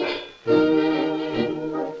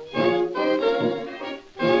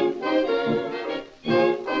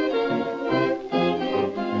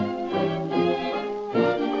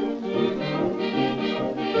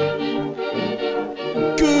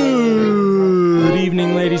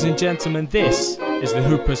ladies and gentlemen. This is the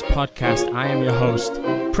Hoopers podcast. I am your host,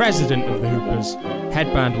 President of the Hoopers,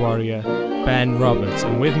 Headband Warrior, Ben Roberts.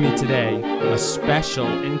 And with me today, a special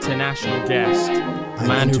international guest, a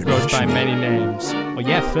man who goes by many names. Well,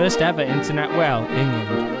 yeah, first ever England.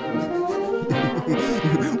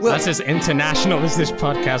 Well, that's as international as this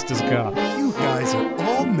podcast has got. You guys are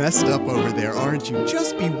all messed up over there, aren't you?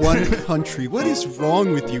 Just be one country. What is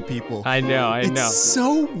wrong with you people? I know. It's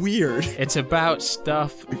so weird. It's about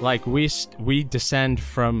stuff like we descend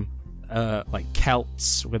from like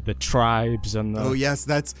Celts with the tribes and the... Oh yes,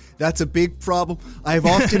 that's a big problem. I've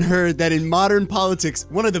often heard that in modern politics,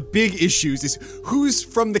 one of the big issues is who's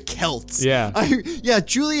from the Celts. Yeah.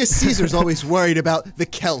 Julius Caesar's always worried about the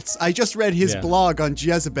Celts. I just read his blog on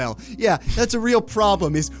Jezebel. Yeah, that's a real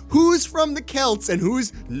problem, is who's from the Celts and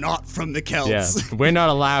who's not from the Celts. Yeah. We're not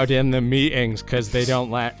allowed in the meetings because they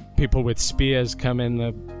don't let people with spears come in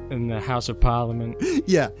the House of Parliament.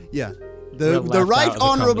 Yeah. The right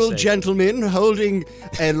honorable gentleman holding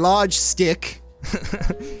a large stick.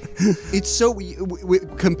 It's so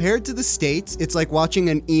compared to the States, it's like watching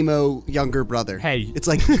an emo younger brother. Hey, it's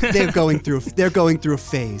like they're going through a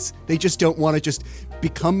phase. They just don't want to just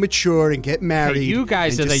become mature and get married. Hey, you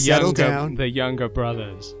guys are the younger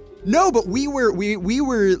brothers. No, but we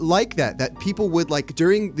were like that. That people would like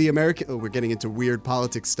during the American. Oh, we're getting into weird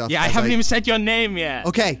politics stuff. Yeah, I haven't even said your name yet.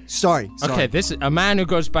 Okay, sorry. Okay, this is a man who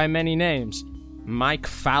goes by many names. Mike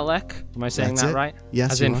Fallek. Am I saying that right?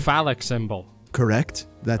 Yes, as in Phallic symbol. Correct.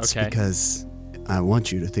 That's because I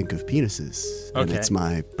want you to think of penises, and it's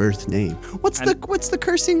my birth name. What's the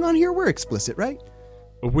cursing on here? We're explicit, right?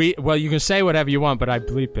 Well, you can say whatever you want, but I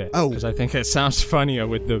bleep it. Oh, because I think it sounds funnier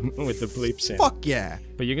with the bleeps in. Fuck yeah!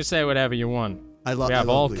 But you can say whatever you want. We have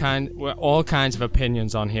all kinds of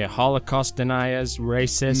opinions on here. Holocaust deniers,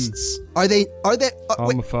 racists. Are they?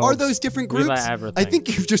 Homophobes. Are those different groups? We let everything. I think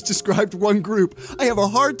you've just described one group. I have a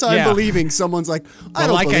hard time believing someone's like, I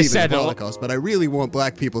don't believe in the Holocaust, but I really want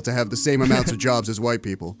black people to have the same amounts of jobs as white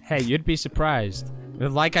people. Hey, you'd be surprised.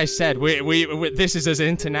 Like I said, we this is as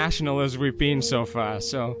international as we've been so far.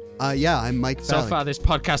 So I'm Mike Fallek. So far, this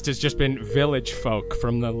podcast has just been village folk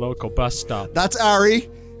from the local bus stop. That's Ari.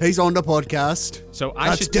 He's on the podcast. So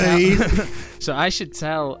I should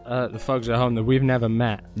tell the folks at home that we've never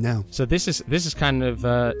met. No. So this is kind of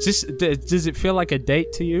does it feel like a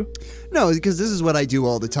date to you? No, because this is what I do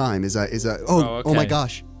all the time. Oh my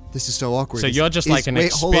gosh, this is so awkward. So you're just like an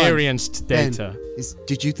experienced dater.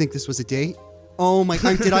 Did you think this was a date? Oh my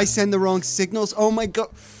god, did I send the wrong signals? Oh my god.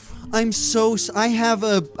 I have 7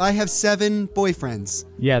 boyfriends.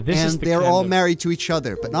 Yeah, and they're all married to each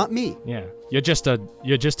other, but not me. Yeah. You're just a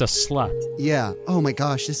slut. Yeah. Oh my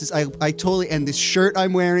gosh, I totally, and this shirt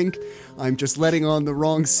I'm wearing, I'm just letting on the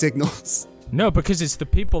wrong signals. No, because it's the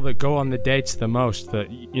people that go on the dates the most that,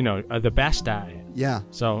 are the best at it. Yeah.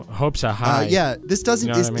 So hopes are high. This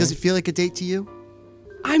doesn't, does it feel like a date to you?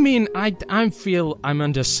 I mean, I feel I'm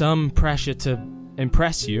under some pressure to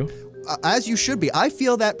impress you. As you should be. I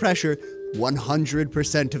feel that pressure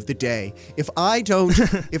 100% of the day. If I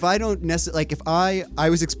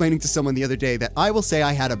was explaining to someone the other day that I will say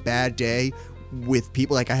I had a bad day with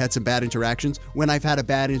people, like I had some bad interactions when I've had a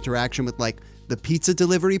bad interaction with like the pizza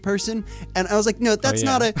delivery person, and I was like, no, that's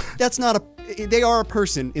not a they are a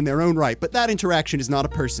person in their own right, but that interaction is not a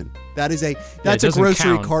person. That's a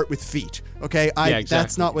grocery cart with feet. Okay, exactly.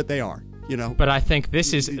 That's not what they are. But I think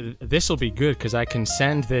this will be good because I can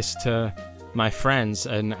send this to my friends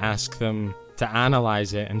and ask them to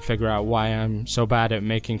analyze it and figure out why I'm so bad at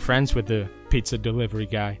making friends with the pizza delivery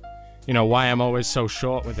guy. Why I'm always so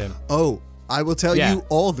short with him. Oh, I will tell you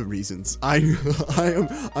all the reasons. I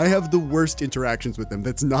have the worst interactions with them.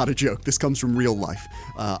 That's not a joke. This comes from real life.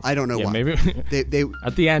 I don't know why. Maybe they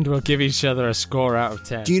at the end we'll give each other a score out of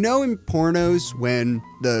 10. Do you know in pornos when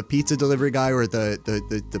the pizza delivery guy or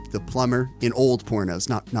the plumber in old pornos,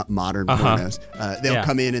 not modern pornos, they'll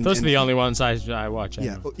come in and those are the only ones I watch.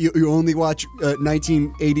 Yeah, you only watch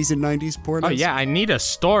 1980s and 90s pornos. Oh yeah, I need a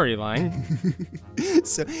storyline.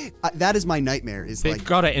 So that is my nightmare. They've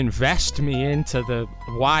got to invest me into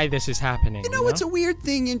why this is happening. It's a weird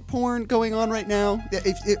thing in porn going on right now.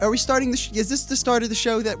 Are we starting is this the start of the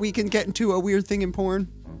show that we can get into a weird thing in porn?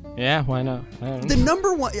 Yeah, why not? The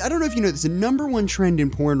number one, I don't know if you know this, the number one trend in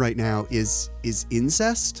porn right now is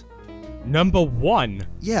incest. Number one?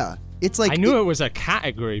 Yeah. It's like I knew it was a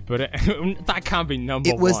category, but that can't be number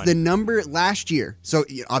one. It was the number last year. So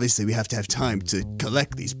obviously we have to have time to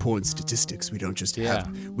collect these porn statistics. We don't just have.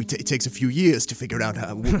 It takes a few years to figure out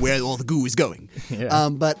where all the goo is going. Yeah.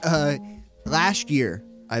 But last year,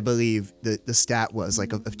 I believe the stat was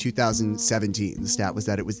like of 2017. The stat was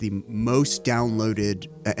that it was the most downloaded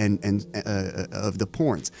and of the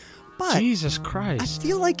porns. But Jesus Christ. I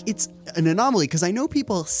feel like it's an anomaly because I know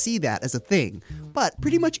people see that as a thing, but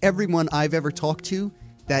pretty much everyone I've ever talked to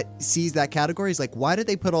that sees that category is like, why did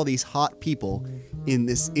they put all these hot people in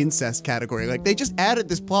this incest category? Like, they just added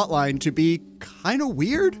this plot line to be kind of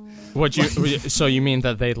weird. So you mean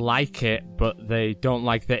that they like it, but they don't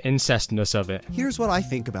like the incestness of it? Here's what I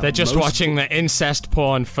think about it. They're just watching the incest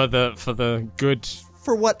porn for the good.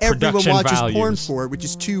 For what everyone watches values. Porn for, which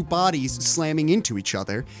is two bodies slamming into each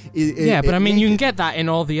other. But I mean, you can get that in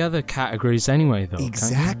all the other categories anyway, though.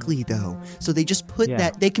 Exactly, though. So they just put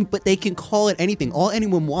that. They can call it anything. All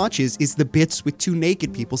anyone watches is the bits with two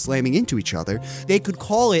naked people slamming into each other. They could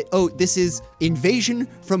call it, this is Invasion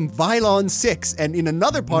from Vylon 6, and in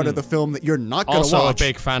another part of the film that you're not going to watch. Also a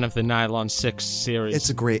big fan of the Nylon 6 series. It's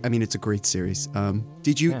a great series.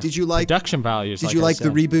 Did you like production values? Did you like the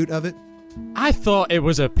reboot of it? I thought it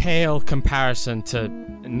was a pale comparison to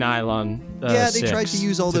Nylon 6. They tried to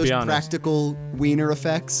use all those practical wiener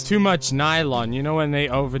effects. Too much nylon. You know, when they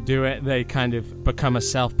overdo it, they kind of become a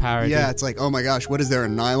self-parody. Yeah, it's like, oh my gosh, what is there, a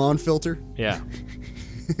nylon filter? Yeah.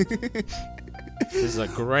 This is a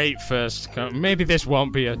great first... Maybe this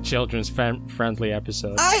won't be a children's friendly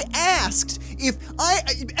episode. I asked if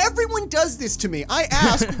everyone does this to me. I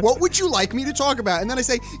ask, what would you like me to talk about? And then I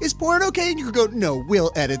say, is porn okay? And you go, no,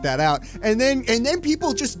 we'll edit that out. And then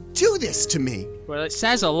people just do this to me. Well, it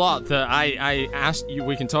says a lot that I asked you,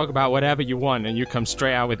 we can talk about whatever you want, and you come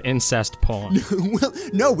straight out with incest porn. Well,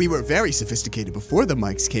 no, we were very sophisticated before the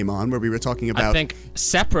mics came on, where we were talking about... I think,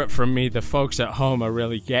 separate from me, the folks at home are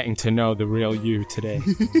really getting to know the real you today.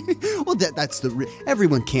 Well, that's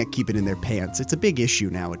everyone can't keep it in their pants. It's a big issue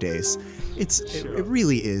nowadays. It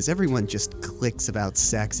really is. Everyone just clicks about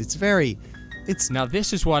sex. Now,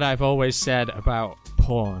 this is what I've always said about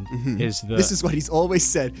porn. Mm-hmm. This is what he's always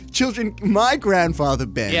said. Children, my grandfather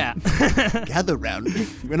Ben. Yeah. Gather round me.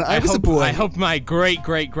 When I was a boy. I hope my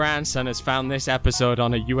great-great-grandson has found this episode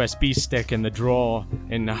on a USB stick in the drawer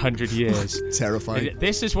in 100 years. Terrifying.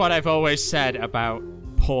 This is what I've always said about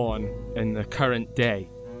porn in the current day.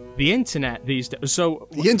 The internet these days.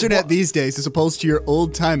 These days, as opposed to your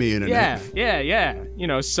old-timey internet. Yeah. You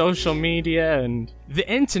know, social media and the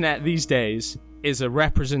internet these days is a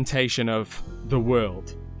representation of the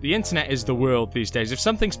world. The internet is the world these days. If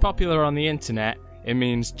something's popular on the internet, it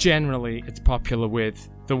means generally it's popular with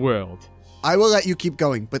the world. I will let you keep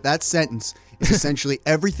going, but that sentence is essentially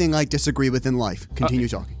everything I disagree with in life. Continue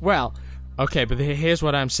talking. Well, okay, but here's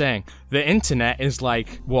what I'm saying. The internet is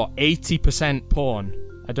like, 80% porn?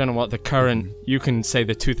 I don't know what the current, you can say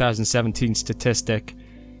the 2017 statistic.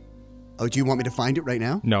 Oh, do you want me to find it right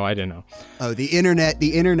now? No, I don't know. Oh, the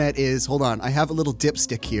internet is, hold on, I have a little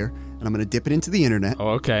dipstick here, and I'm going to dip it into the internet. Oh,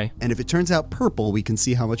 okay. And if it turns out purple, we can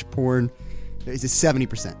see how much porn, is it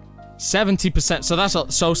 70%? 70%,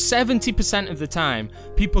 so 70% of the time,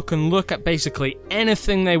 people can look at basically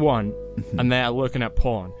anything they want, and they're looking at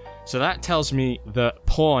porn. So that tells me that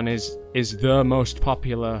porn is the most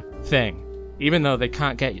popular thing, even though they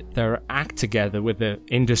can't get their act together with the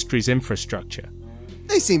industry's infrastructure.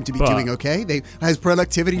 They seem to be doing okay. Has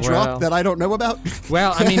productivity dropped that I don't know about?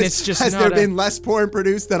 Well, I mean, it's just has there been less porn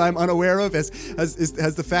produced that I'm unaware of? Has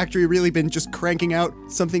the factory really been just cranking out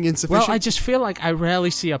something insufficient? Well, I just feel like I rarely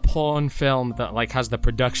see a porn film that has the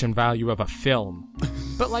production value of a film.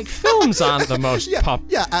 But films aren't the most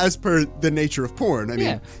Yeah, as per the nature of porn. I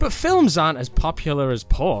mean, but films aren't as popular as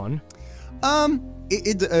porn.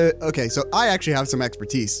 Okay, so I actually have some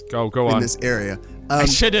expertise. Go on. In this area. I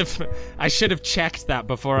should have checked that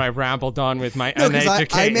before I rambled on with my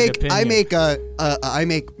uneducated opinion. I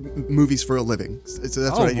make movies for a living. So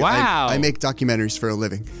that's what I do. Wow. I make documentaries for a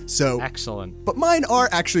living. So excellent. But mine are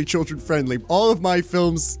actually children friendly. All of my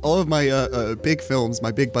films, all of my big films,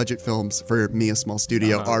 my big budget films for me, a small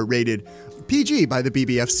studio, are rated PG by the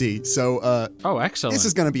BBFC. So excellent. This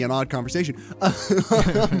is going to be an odd conversation.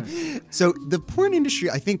 So the porn industry,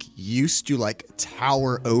 I think, used to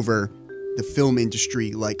tower over the film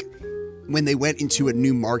industry, when they went into a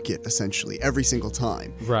new market, essentially every single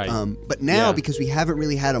time. Right. But now, because we haven't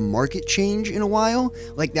really had a market change in a while,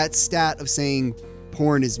 that stat of saying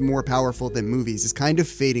porn is more powerful than movies is kind of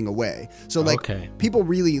fading away. So people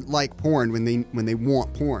really like porn when they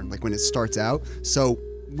want porn, when it starts out. So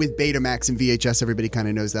with Betamax and VHS, everybody kind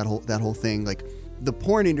of knows that whole thing. The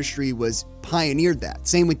porn industry pioneered that.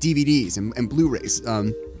 Same with DVDs and Blu-rays.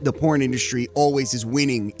 The porn industry always is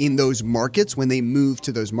winning in those markets when they move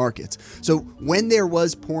to those markets. So when there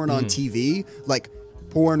was porn on TV,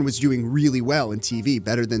 porn was doing really well in TV,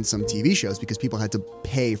 better than some TV shows, because people had to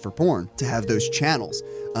pay for porn to have those channels.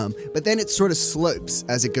 But then it sort of slopes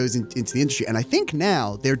as it goes into the industry. And I think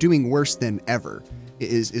now they're doing worse than ever,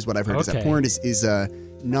 is what I've heard. Is that porn is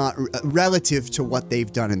not relative to what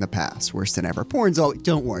they've done in the past, worse than ever. Porn's all,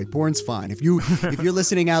 don't worry, porn's fine. If you're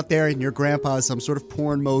listening out there and your grandpa is some sort of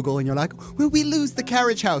porn mogul and you're like, will we lose the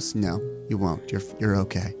carriage house? No, you won't. You're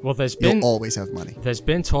okay. Well, you'll always have money. There's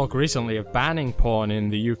been talk recently of banning porn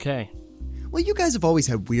in the UK. Well, you guys have always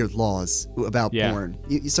had weird laws about porn,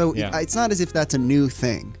 so it's not as if that's a new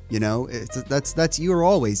thing. You know, that's you're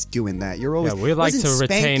always doing that. You're always. Yeah, we like to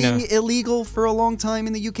retain. Spanking illegal for a long time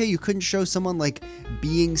in the UK. You couldn't show someone like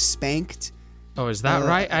being spanked. Oh, is that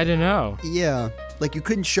right? I don't know. Yeah, like you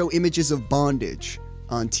couldn't show images of bondage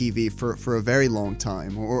on TV for a very long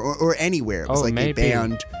time, or anywhere. It was a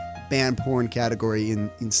banned porn category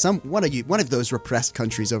in some one of those repressed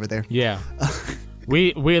countries over there. Yeah.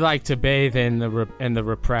 We like to bathe in the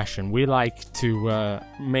repression. We like to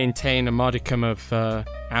maintain a modicum of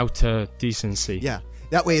outer decency. Yeah,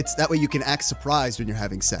 that way you can act surprised when you're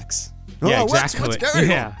having sex. Yeah, exactly. What's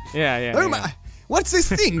going on? Yeah. What's this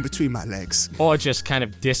thing between my legs? Or just kind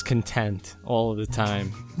of discontent all the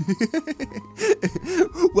time.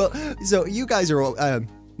 Well, so you guys are all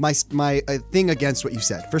my thing against what you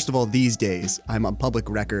said. First of all, these days I'm on public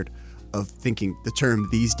record of thinking the term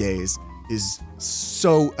 "these days" is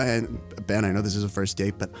so, and Ben, I know this is a first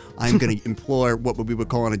date, but I'm going to implore what we would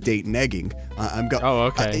call on a date negging.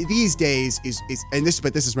 These days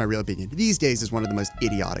but this is my real opinion. These days is one of the most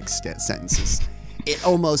idiotic sentences. It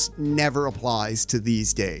almost never applies to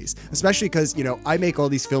these days, especially because, I make all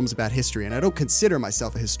these films about history and I don't consider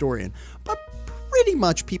myself a historian, but pretty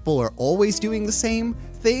much people are always doing the same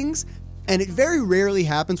things. And it very rarely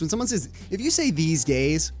happens when someone says, if you say these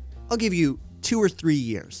days, I'll give you 2 or 3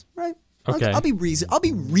 years, right? Okay. I'll be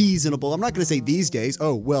reasonable. I'm not going to say these days.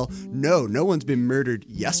 Oh, well, no one's been murdered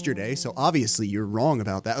yesterday, so obviously you're wrong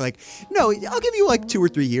about that. Like, no, I'll give you 2 or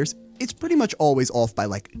 3 years. It's pretty much always off by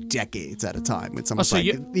decades at a time when someone's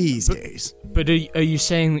these days. But are you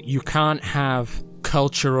saying you can't have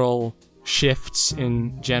cultural shifts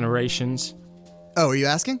in generations? Oh, are you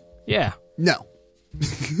asking? Yeah. No.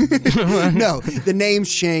 No, the names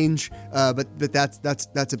change, but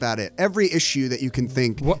that's about it. Every issue that you can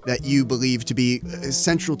think that you believe to be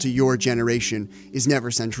central to your generation is never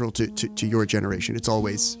central to your generation. It's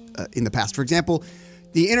always in the past. For example,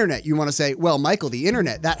 the internet, you want to say, well, Michael, the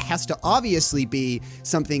internet, that has to obviously be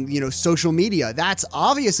something, social media. That's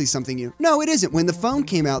obviously something No, it isn't. When the phone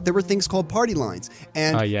came out, there were things called party lines.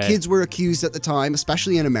 And kids were accused at the time,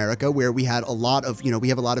 especially in America, where we had a lot of, we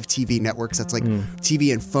have a lot of TV networks. That's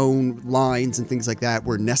TV and phone lines and things like that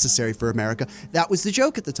were necessary for America. That was the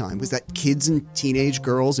joke at the time, was that kids and teenage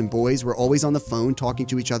girls and boys were always on the phone talking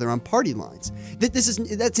to each other on party lines. That's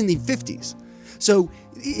in the 50s. So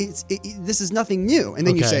this is nothing new. And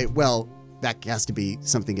then you say, well, that has to be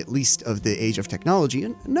something at least of the age of technology.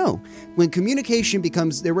 And no, when communication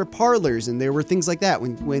there were parlors and there were things like that.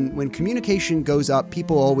 When communication goes up,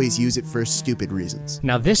 people always use it for stupid reasons.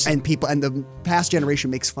 Now and the past generation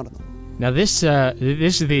makes fun of them. Now this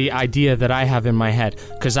is the idea that I have in my head,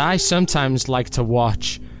 because I sometimes like to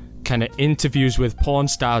watch kind of interviews with porn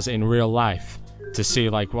stars in real life to see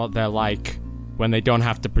what they're like when they don't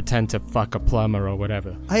have to pretend to fuck a plumber or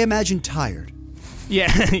whatever. I imagine tired.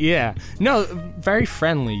 Yeah. No, very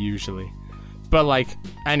friendly usually. But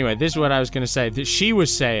anyway, this is what I was going to say. She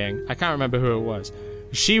was saying, I can't remember who it was.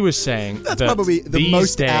 She was saying that's probably the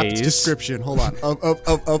most apt description, hold on,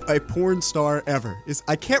 of a porn star ever.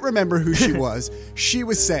 I can't remember who she was. She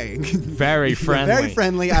was saying very friendly. Very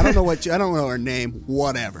friendly. I don't know her name,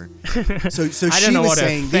 whatever. So I she was what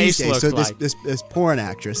saying her face these days. So like. this porn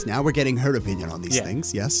actress, now we're getting her opinion on these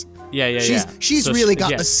things, yes? Yeah. She's really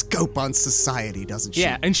got the scope on society, doesn't she?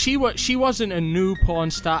 Yeah, and she wasn't a new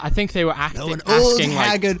porn star. I think they were asking old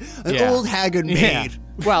haggard maid. Yeah.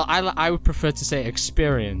 Well, I would prefer to say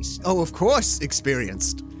experienced. Oh, of course,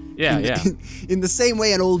 experienced. Yeah. In the same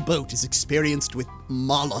way an old boat is experienced with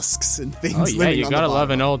mollusks and things. Oh yeah, you gotta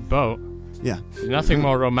love an old boat. Yeah. Nothing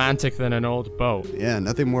more romantic than an old boat. Yeah,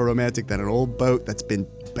 nothing more romantic than an old boat that's been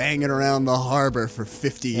banging around the harbor for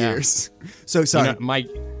 50 years. So sorry.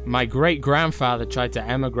 My great grandfather tried to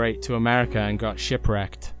emigrate to America and got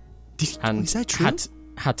shipwrecked. Is that true?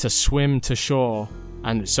 Had to swim to shore.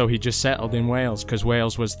 And so he just settled in Wales because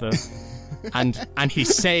Wales was the, and he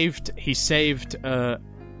saved a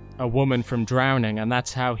woman from drowning, and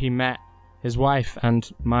that's how he met his wife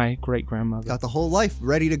and my great grandmother. Got the whole life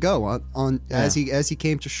ready to go as he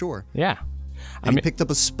came to shore. Yeah, and he picked up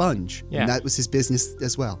a sponge, and that was his business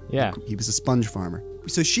as well. Yeah, he was a sponge farmer.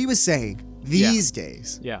 So she was saying these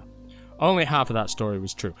days. Yeah. Only half of that story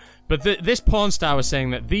was true. But this porn star was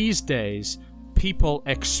saying that these days, people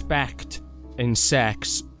expect in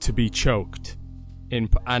sex to be choked.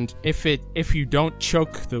 And if you don't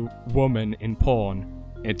choke the woman in porn,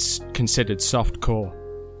 it's considered softcore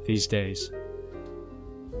these days.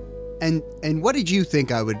 And what did you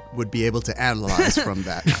think I would be able to analyze from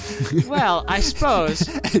that? Well, I suppose.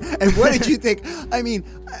 And what did you think? I mean,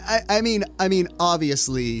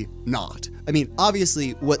 obviously not. I mean,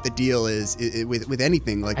 obviously, what the deal is with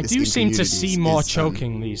anything like this. I do seem to see more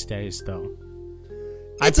choking these days, though.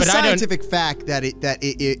 It's a scientific fact that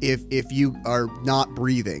if you are not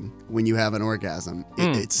breathing when you have an orgasm,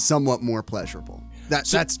 it's somewhat more pleasurable.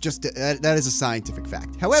 That is a scientific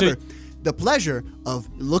fact. However, the pleasure of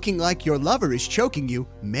looking like your lover is choking you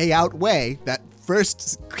may outweigh that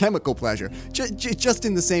first chemical pleasure. Just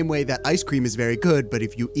in the same way that ice cream is very good, but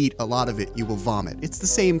if you eat a lot of it, you will vomit. It's the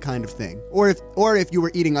same kind of thing. Or if you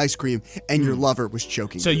were eating ice cream and your lover was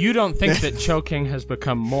choking. So you don't think that choking has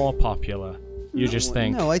become more popular? You just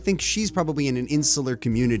think... No, I think she's probably in an insular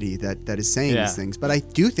community that is saying these things. But I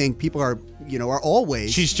do think people are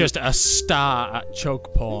always... She's just a star at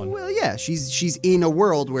choke porn. Well, yeah, she's in a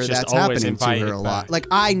world where that's happening to her a lot. Like,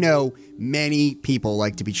 I know many people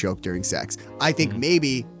like to be choked during sex. I think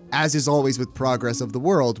maybe, as is always with progress of the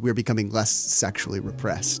world, we're becoming less sexually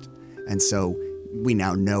repressed. And so we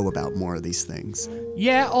now know about more of these things.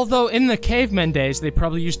 Yeah, although in the cavemen days, they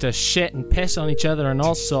probably used to shit and piss on each other and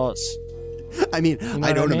all sorts. I mean,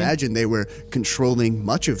 I don't imagine they were controlling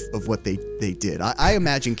much of what they did. I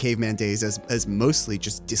imagine caveman days as mostly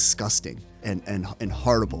just disgusting and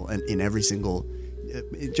horrible and in every single,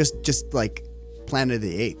 just like Planet of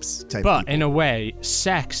the Apes type. But in a way,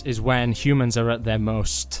 sex is when humans are at their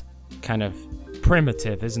most kind of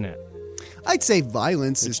primitive, isn't it? I'd say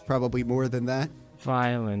violence is probably more than that.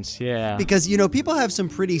 Violence, yeah. Because, people have some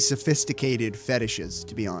pretty sophisticated fetishes,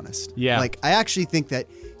 to be honest. Yeah. Like, I actually think that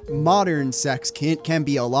modern sex can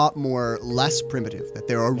be a lot more less primitive, that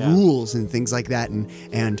there are rules and things like that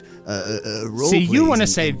and role See, you want to and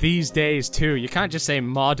say these days too. You can't just say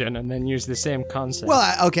modern and then use the same concept.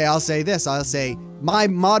 Well, okay, I'll say this. I'll say my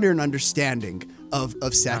modern understanding of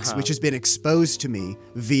sex, which has been exposed to me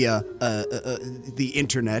via the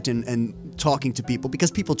internet and talking to people, because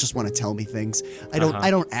people just want to tell me things. I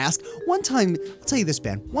don't ask. One time, I'll tell you this,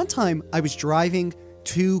 Ben. One time I was driving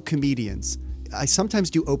two comedians. I sometimes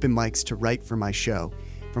do open mics to write for my show,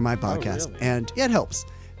 for my podcast, and it helps.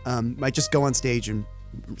 I just go on stage and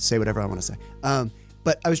say whatever I want to say.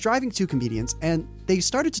 But I was driving two comedians, and they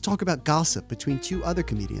started to talk about gossip between two other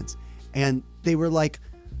comedians, and they were like,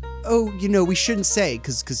 "Oh, we shouldn't say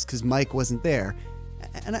because Mike wasn't there."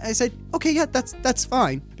 And I said, "Okay, yeah, that's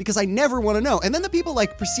fine, because I never want to know." And then the people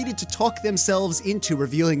proceeded to talk themselves into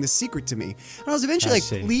revealing the secret to me. And I was eventually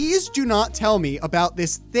 "Please do not tell me about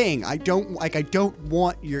this thing. I don't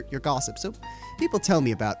want your gossip." So people tell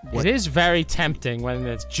me about what... It is very tempting when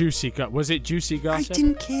it's juicy gossip. Was it juicy gossip? I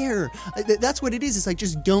didn't care. That's what it is I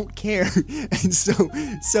just don't care. And so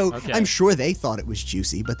I'm sure they thought it was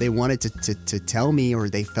juicy, but they wanted to tell me, or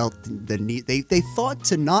they felt the need. They thought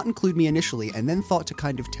to not include me initially, and then thought to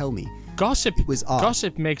kind of tell me. Gossip was odd.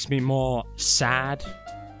 Gossip makes me more sad.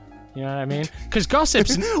 You know what I mean? Because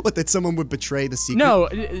gossip's... What, that someone would betray the secret?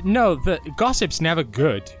 No, the gossip's never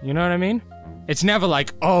good. You know what I mean? It's never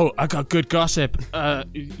like, "Oh, I got good gossip.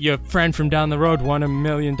 Your friend from down the road won $1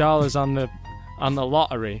 million on the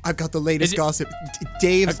lottery. I've got the latest gossip.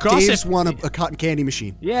 Dave's won a cotton candy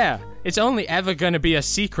machine." Yeah. It's only ever going to be a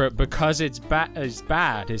secret because it's bad.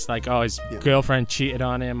 It's like, oh, his girlfriend cheated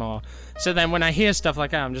on him, or... So then when I hear stuff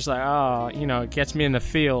like that, I'm just like, oh, it gets me in the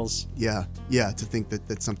feels. Yeah, to think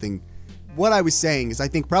that something... What I was saying is, I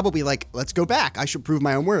think probably, let's go back. I should prove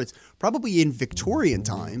my own words. Probably in Victorian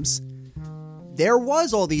times, there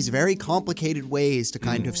was all these very complicated ways to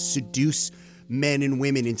kind of seduce men and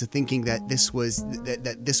women into thinking that this was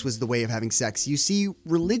the way of having sex. You see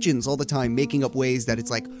religions all the time making up ways that it's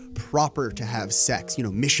proper to have sex.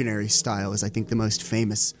 Missionary style is, I think, the most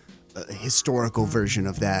famous historical version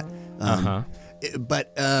of that.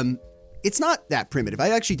 But it's not that primitive.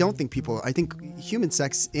 I actually don't think I think human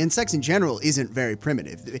sex and sex in general isn't very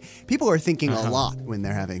primitive. People are thinking a lot when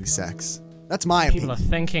they're having sex. That's my opinion. People are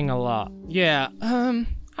thinking a lot. Yeah.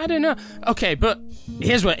 I don't know. Okay, but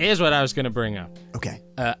here's what I was gonna bring up. Okay.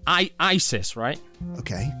 ISIS, right?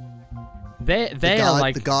 Okay. They are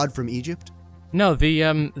like the god from Egypt. No,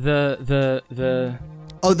 the bird.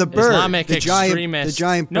 Islamic the extremist.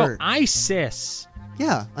 giant bird. No, ISIS.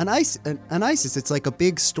 Yeah, an ISIS. It's like a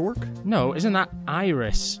big stork. No, isn't that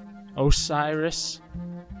Iris? Osiris?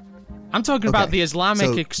 I'm talking about Okay, the Islamic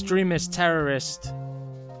so- extremist terrorist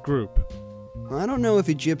group, I don't know if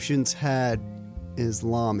Egyptians had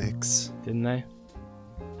Islamics. didn't they?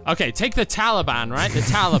 Okay, take the Taliban, right? The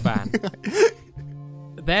Taliban.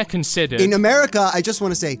 They're considered... In America, I just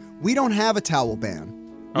want to say, we don't have a towel ban.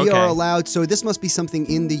 We Okay. are allowed, so this must be something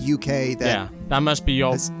in the UK that... Yeah, that must be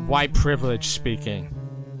your white privilege speaking.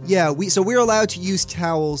 Yeah, we're allowed to use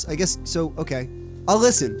towels. I guess, so, okay. I'll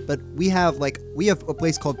listen, but we have a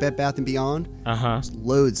place called Bed Bath & Beyond. Uh-huh. There's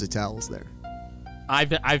loads of towels there. I've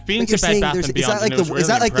been Like to you're Bed saying, Bath & Beyond, and it was really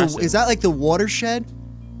impressive. is that like the watershed?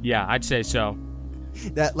 Yeah, I'd say so.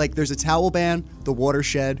 That, like, there's a towel ban, the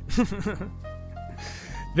watershed.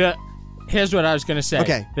 Here's what I was gonna say.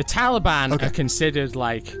 Okay. The Taliban Okay. are considered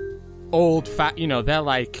like they're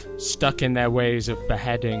like stuck in their ways of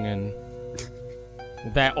beheading, and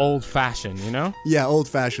they're old-fashioned, you know? Yeah,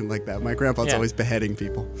 old-fashioned like that. My grandpa's Yeah. always beheading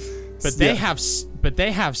people. But they have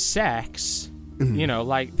sex. Mm-hmm. You know,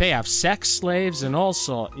 like they have sex slaves and all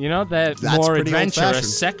sorts. You know, they're That's more pretty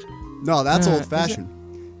adventurous. No, that's is old-fashioned.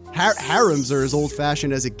 Harems are as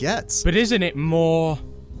old-fashioned as it gets. But isn't it more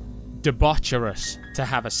debaucherous to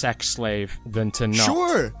have a sex slave than to not?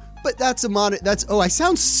 Sure, but that's I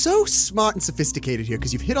sound so smart and sophisticated here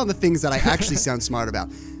because you've hit on the things that I actually sound smart about.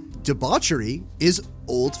 Debauchery is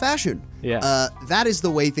old-fashioned. Yeah. That is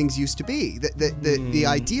the way things used to be. The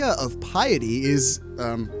idea of piety is,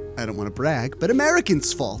 I don't want to brag, but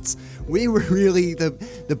Americans' faults. We were really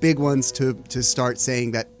the big ones to start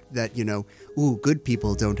saying that good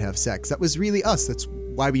people don't have sex. That was really us. That's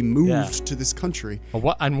why we moved to this country.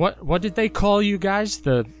 What did they call you guys?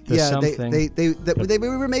 The something? They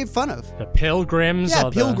were made fun of. The pilgrims? Yeah,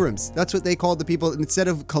 or pilgrims. That's what they called the people. Instead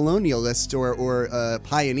of colonialists or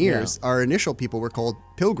pioneers, our initial people were called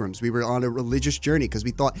pilgrims. We were on a religious journey because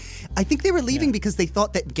I think they were leaving because they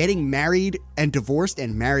thought that getting married and divorced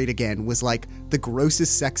and married again was like the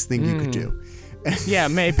grossest sex thing you could do. Yeah,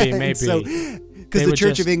 maybe. So, because the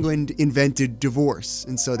Church of England invented divorce,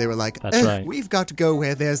 and so they were like, That's right. "We've got to go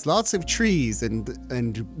where there's lots of trees and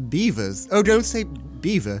beavers." Oh, don't say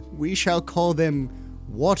beaver. We shall call them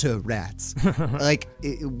water rats.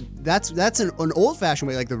 That's an old-fashioned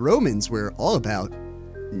way. Like the Romans were all about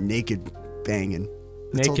naked banging.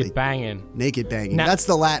 Naked banging. Naked banging. Now- That's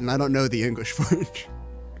the Latin. I don't know the English for it.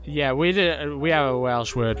 Yeah, we have a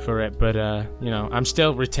Welsh word for it, but I'm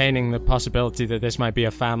still retaining the possibility that this might be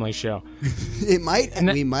a family show. It might.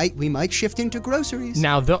 And we might shift into groceries.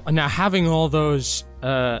 Now having all those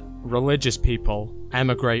religious people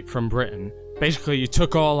emigrate from Britain, basically you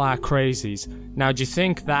took all our crazies. Now, do you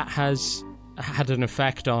think that has had an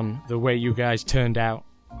effect on the way you guys turned out?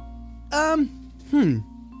 That's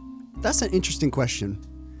an interesting question.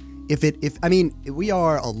 We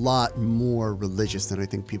are a lot more religious than I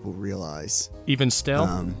think people realize. Even still?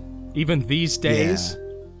 Even these days?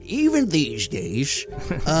 Yeah. Even these days.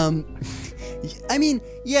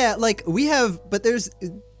 We have, but there's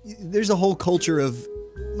a whole culture of,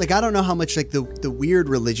 like, I don't know how much, like, the weird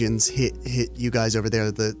religions hit you guys over there,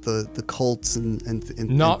 the cults and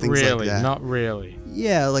Not things really, like that. not really.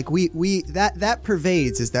 Yeah, like, we that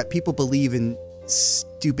pervades, is that people believe in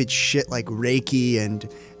stupid shit like Reiki and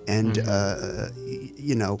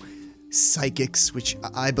psychics, which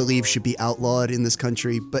I believe should be outlawed in this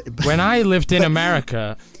country. But when I lived in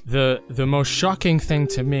America, the most shocking thing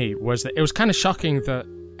to me was that it was kind of shocking that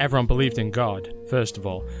everyone believed in God, first of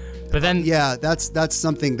all. But then, yeah, that's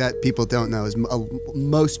something that people don't know is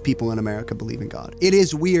most people in America believe in God. It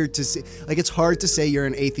is weird to see, like, it's hard to say you're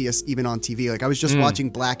an atheist even on TV. Like, I was just watching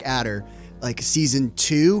Blackadder, like season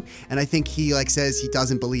 2, and I think he like says he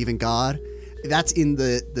doesn't believe in God. That's in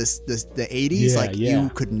the 80s. You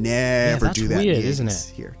could never do that. Weird, isn't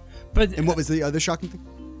it? Here. And what was the other shocking thing?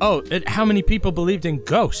 How many people believed in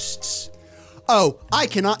ghosts? Oh, I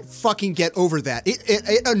cannot fucking get over that.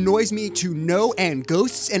 It annoys me to no end.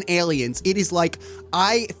 Ghosts and aliens. It is like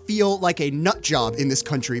I feel like a nut job in this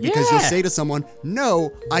country because you'll say to someone, "No,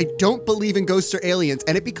 I don't believe in ghosts or aliens,"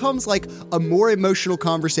 and it becomes like a more emotional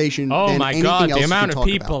conversation than anything else. Oh my god, the amount of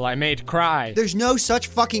people about. I made cry. There's no such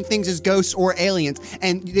fucking things as ghosts or aliens,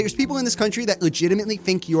 and there's people in this country that legitimately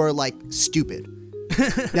think you're like stupid.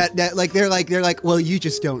 They're like, well, you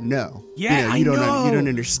just don't know. Yeah, you don't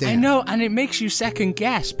understand. I know, and it makes you second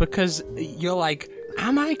guess because you're like,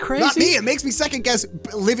 am I crazy? Not me. It makes me second guess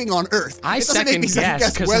living on Earth. It doesn't make me second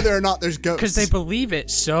guess whether or not there's ghosts. Because they believe it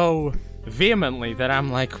so vehemently that I'm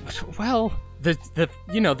like, well, the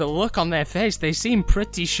look on their face, they seem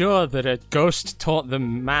pretty sure that a ghost taught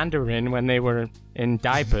them Mandarin when they were in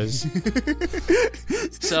diapers.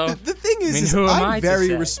 So the thing is, who am I'm I to very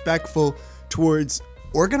say? respectful towards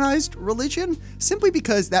organized religion simply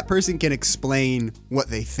because that person can explain what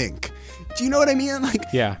they think. Do you know what I mean? Like,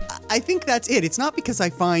 yeah. I think that's it. It's not because I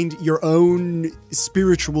find your own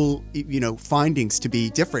spiritual, findings to be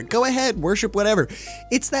different. Go ahead, worship whatever.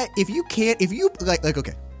 It's that if you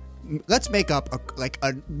okay, let's make up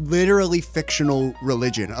a literally fictional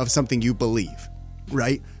religion of something you believe,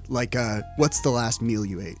 right? Like, what's the last meal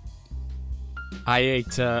you ate? I ate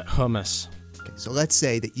hummus. Okay, so let's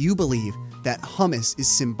say that you believe that hummus is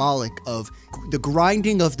symbolic of the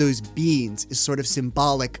grinding of those beans is sort of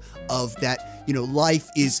symbolic of that, life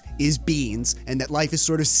is beans and that life is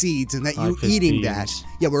sort of seeds and that you eating that.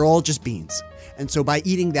 Yeah, we're all just beans. And so by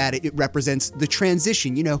eating that, it represents the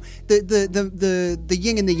transition, the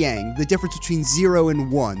yin and the yang, the difference between 0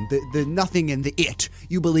 and 1, the nothing and the it.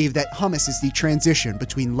 You believe that hummus is the transition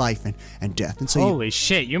between life and death. And so holy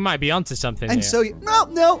shit, you might be onto something and here. So,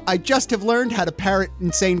 no, I just have learned how to parrot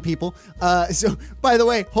insane people. So, by the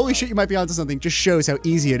way, holy shit, you might be onto something. Just shows how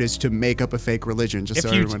easy it is to make up a fake religion.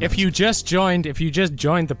 If you just joined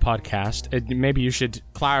the podcast, maybe you should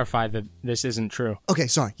clarify that this isn't true. Okay,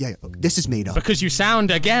 sorry. Yeah, this is made up. Because you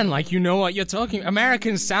sound, again, like you know what you're talking.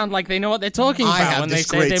 Americans sound like they know what they're talking about when they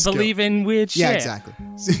say they believe in weird shit. Yeah, exactly.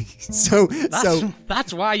 So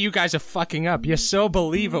that's why you guys are fucking up. You're so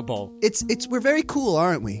believable. We're very cool,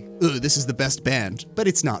 aren't we? Ugh, this is the best band, but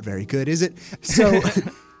it's not very good, is it? So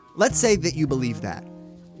let's say that you believe that.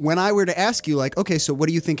 When I were to ask you, like, okay, so what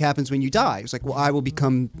do you think happens when you die? It's like, well, I will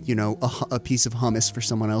become, a piece of hummus for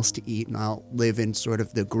someone else to eat, and I'll live in sort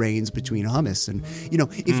of the grains between hummus. And,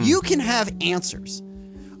 if you can have answers,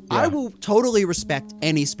 I will totally respect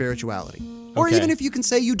any spirituality. Or even if you can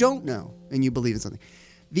say you don't know and you believe in something.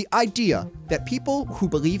 The idea that people who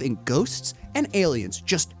believe in ghosts and aliens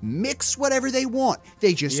just mix whatever they want.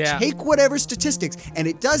 They just take whatever statistics, and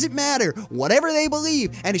it doesn't matter whatever they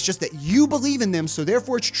believe, and it's just that you believe in them, so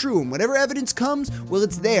therefore it's true. And whatever evidence comes, well,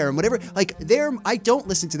 it's there. And whatever, I don't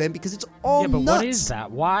listen to them because it's all nuts. What is that?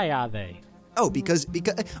 Why are they? Because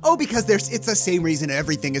it's the same reason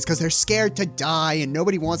everything is because they're scared to die and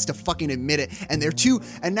nobody wants to fucking admit it, and they're too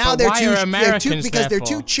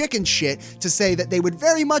chicken shit to say that they would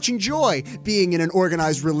very much enjoy being in an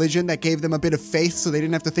organized religion that gave them a bit of faith so they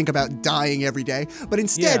didn't have to think about dying every day. But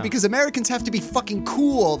instead, because Americans have to be fucking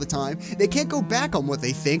cool all the time, they can't go back on what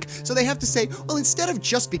they think, so they have to say, well, instead of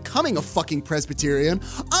just becoming a fucking Presbyterian,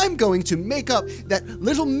 I'm going to make up that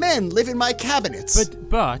little men live in my cabinets.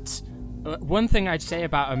 But one thing I'd say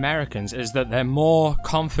about Americans is that they're more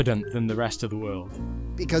confident than the rest of the world.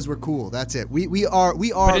 Because we're cool. That's it. We are.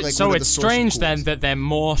 So it's strange then that they're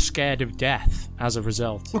more scared of death as a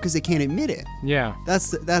result. Well, because they can't admit it. Yeah.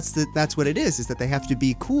 That's what it is. Is that they have to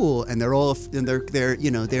be cool, and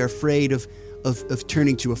they're afraid of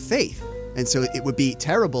turning to a faith. And so it would be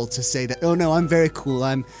terrible to say that, oh no, I'm very cool.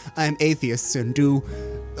 I'm atheist and do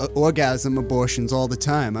orgasm abortions all the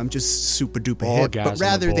time. I'm just super duper hip. But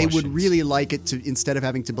rather, they would really like it to, instead of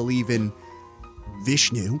having to believe in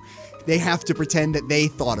Vishnu, they have to pretend that they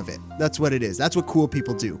thought of it. That's what it is. That's what cool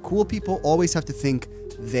people do. Cool people always have to think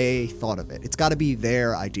they thought of it. It's got to be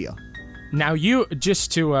their idea. Now, you,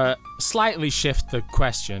 just to slightly shift the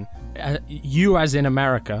question, you as in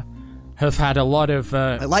America have had a lot of...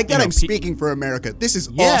 I like that I'm speaking for America. This is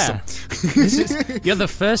awesome. You're the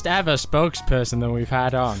first ever spokesperson that we've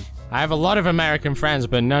had on. I have a lot of American friends,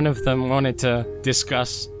 but none of them wanted to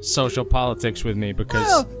discuss social politics with me because...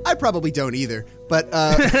 Well, I probably don't either, but...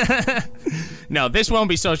 No, this won't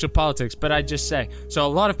be social politics, but I'd just say... So a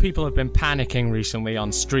lot of people have been panicking recently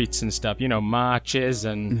on streets and stuff. marches,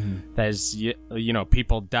 and there's,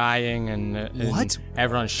 people dying, and what?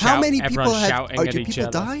 Everyone's How many people shouting at did each people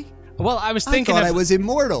other. Die? Well, I was thinking I was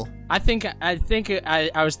immortal. I was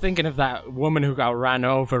thinking of that woman who got ran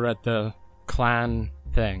over at the Klan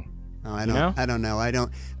thing. Oh, I don't know.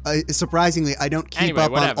 Surprisingly, I don't keep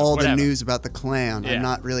up on all the news about the Klan. Yeah. I'm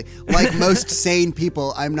not really, like most sane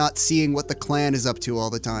people, I'm not seeing what the Klan is up to all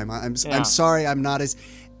the time. I'm sorry, I'm not as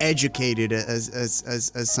educated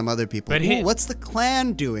as some other people. But what's the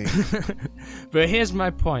Klan doing? But here's my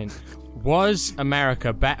point. Was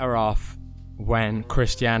America better off when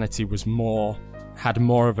Christianity had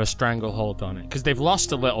more of a stranglehold on it? Because they've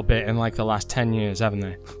lost a little bit in like the last 10 years, haven't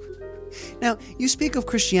they? Now, you speak of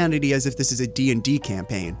Christianity as if this is a D&D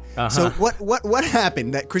campaign. So what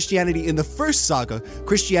happened that Christianity, in the first saga,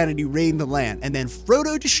 Christianity reigned the land, and then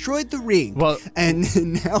Frodo destroyed the ring. Well,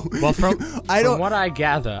 and now... Well, from what I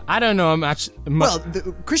gather, I don't know much... Well,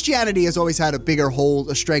 Christianity has always had a bigger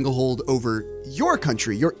hold, a stranglehold over your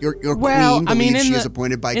country, your Well, queen I mean, believes she is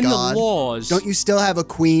appointed by in God. the laws, don't you still have a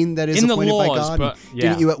queen that is in appointed the laws, by God? But, yeah.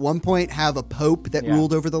 Didn't you at one point have a pope that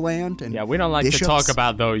ruled over the land? And yeah, we don't like bishops? to talk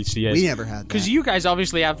about those. Yes. We never had that. Because you guys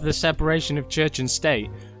obviously have the separation of church and state.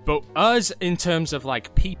 But us, in terms of,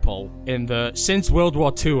 like, people, since World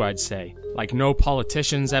War II, I'd say, like, no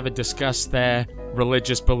politicians ever discuss their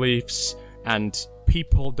religious beliefs, and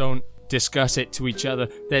people don't discuss it to each other.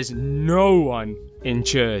 There's no one in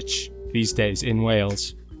church these days in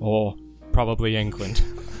Wales, or probably England.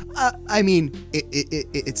 I mean,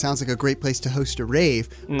 it sounds like a great place to host a rave.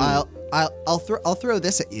 I'll throw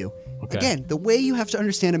this at you. Okay. Again, the way you have to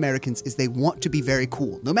understand Americans is they want to be very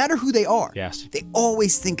cool. No matter who they are, yes, they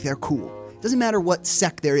always think they're cool. It doesn't matter what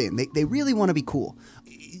sect they're in. They really want to be cool.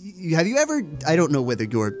 Have you ever, I don't know whether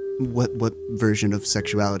you're, what version of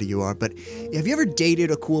sexuality you are, but have you ever dated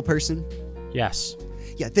a cool person? Yes.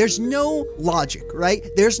 Yeah, there's no logic, right?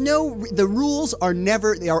 The rules are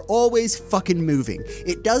never, they are always fucking moving.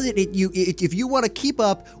 If you want to keep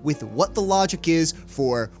up with what the logic is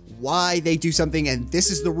for why they do something, and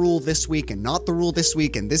this is the rule this week and not the rule this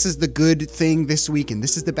week, and this is the good thing this week and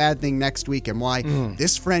this is the bad thing next week, and why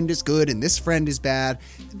this friend is good and this friend is bad,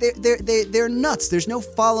 they're nuts. There's no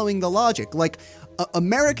following the logic. Like,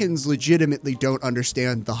 Americans legitimately don't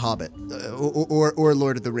understand The Hobbit or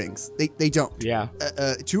Lord of the Rings. They don't. Yeah.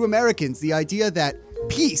 To Americans, the idea that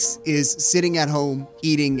peace is sitting at home,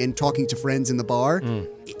 eating and talking to friends in the bar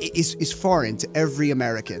is foreign to every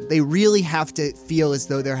American. They really have to feel as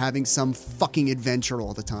though they're having some fucking adventure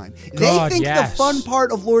all the time. God, they think yes. the fun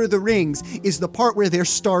part of Lord of the Rings is the part where they're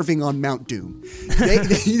starving on Mount Doom.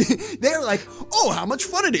 They're like, oh, how much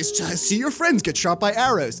fun it is to see your friends get shot by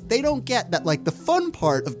arrows. They don't get that, like, the fun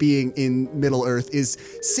part of being in Middle Earth is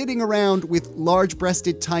sitting around with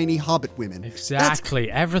large-breasted, tiny hobbit women. Exactly.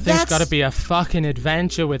 Everything's got to be a fucking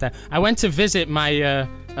adventure with it. I went to visit my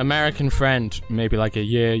American friend maybe like a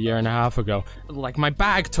year and a half ago. Like, my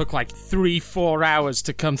bag took like 3-4 hours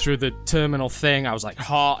to come through the terminal thing. I was like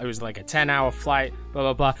hot. It was like a 10-hour flight, blah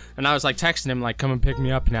blah blah. And I was like texting him like, come and pick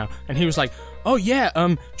me up now. And he was like, oh yeah, do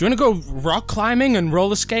you want to go rock climbing and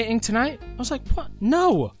roller skating tonight? I was like, what?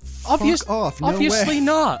 No. Obviously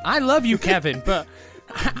not. I love you, Kevin, but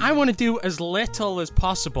I want to do as little as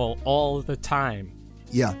possible all the time.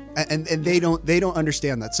 Yeah, and they don't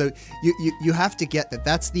understand that. So you have to get that.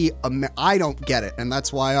 That's I don't get it, and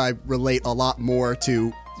that's why I relate a lot more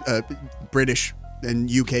to British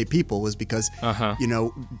and UK people, was because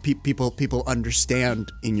people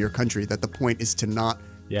understand in your country that the point is to not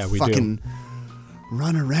fucking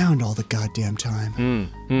run around all the goddamn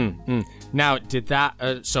time. Now, did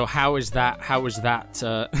that? So how was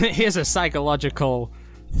that? Here's a psychological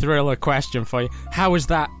thriller question for you. How was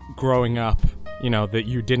that growing up? You know, that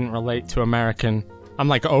you didn't relate to American. I'm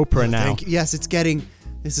like Oprah now. Thank you. Yes, it's getting.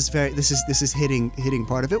 This is hitting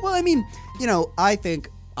part of it. Well, I mean, I think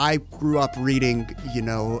I grew up reading,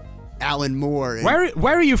 Alan Moore.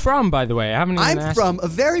 Where are you from, by the way? I haven't even asked. I'm from a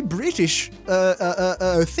very British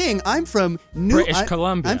thing. I'm from British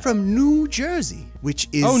Columbia. I'm from New Jersey, which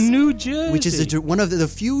is New Jersey, which is one of the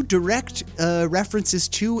few direct references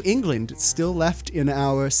to England still left in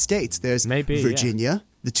our states. There's Virginia.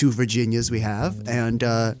 The two Virginias we have, and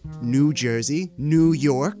New Jersey, New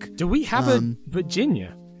York. Do we have a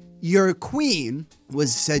Virginia? Your queen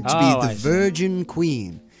was said to be the Virgin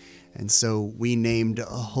Queen. And so we named a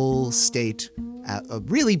whole state, a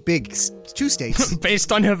really big, 2 states.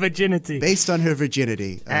 Based on her virginity.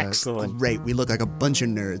 Excellent. Great. We look like a bunch of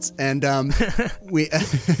nerds. And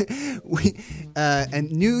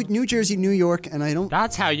and New Jersey, New York, and I don't...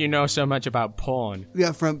 That's how you know so much about porn.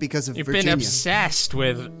 Yeah, because of Virginia. You've been obsessed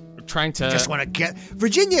with trying to... You just want to get...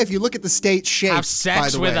 Virginia, if you look at the state shape, have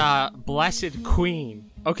sex with a blessed queen.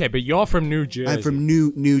 Okay, but you're from New Jersey. I'm from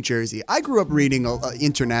New Jersey. I grew up reading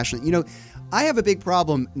internationally. I have a big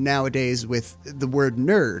problem nowadays with the word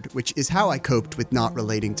nerd, which is how I coped with not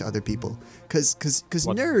relating to other people. Because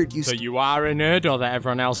nerd... So you are a nerd, or that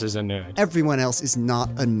everyone else is a nerd? Everyone else is not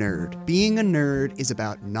a nerd. Being a nerd is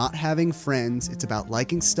about not having friends. It's about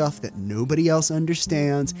liking stuff that nobody else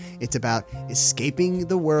understands. It's about escaping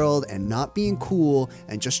the world and not being cool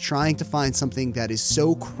and just trying to find something that is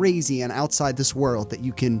so crazy and outside this world that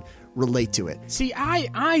you can relate to it. See,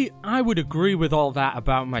 I would agree with all that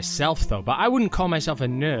about myself, though, but I wouldn't call myself a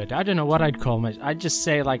nerd. I don't know what I'd call myself. I'd just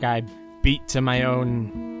say, like, I beat to my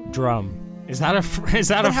own drum. Is that a phrase?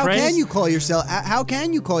 How can you call yourself? How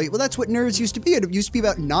can you call you? Well, that's what nerds used to be. It used to be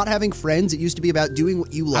about not having friends. It used to be about doing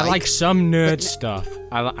what you like. I like some nerd stuff,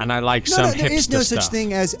 and I like some hipster stuff. There is no such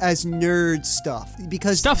thing as nerd stuff,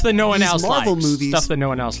 because stuff that no one else Marvel likes. Movies, stuff that no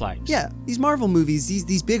one else likes. Yeah, these Marvel movies,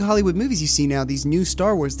 these big Hollywood movies you see now, these new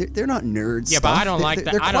Star Wars, they're not nerds. Yeah, stuff. but I don't like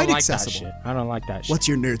that. They're I don't quite like accessible. that shit. I don't like that shit. What's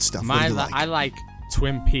your nerd stuff? What do you like? I like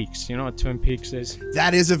Twin Peaks. You know what Twin Peaks is?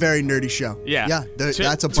 That is a very nerdy show. Yeah.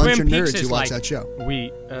 That's a bunch of nerds who watch that show.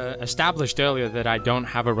 We established earlier that I don't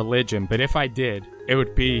have a religion, but if I did, it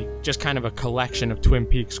would be just kind of a collection of Twin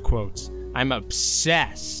Peaks quotes. I'm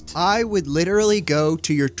obsessed. I would literally go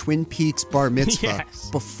to your Twin Peaks bar mitzvah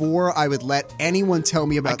before I would let anyone tell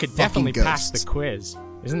me about fucking ghosts. I could definitely pass the quiz.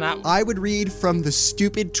 Isn't that? I would read from the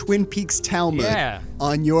stupid Twin Peaks Talmud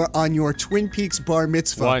on your Twin Peaks bar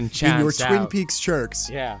mitzvah in your Twin Peaks church.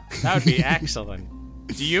 Yeah, that would be excellent.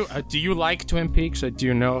 Do you like Twin Peaks, or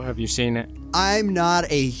have you seen it? I'm not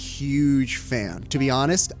a huge fan, to be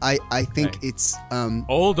honest. I think it's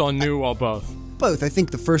old or new or both. Both. I think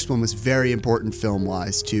the first one was very important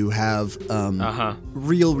film-wise to have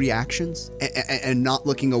real reactions and not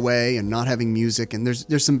looking away and not having music. And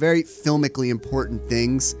there's some very filmically important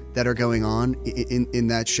things that are going on in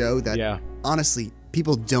that show that honestly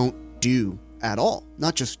people don't do at all.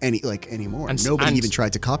 Not just anymore. And nobody even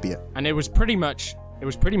tried to copy it. And it was pretty much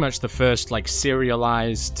the first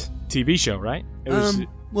serialized TV show, right? It was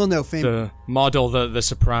well, no, the model, the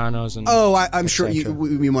Sopranos, and I'm sure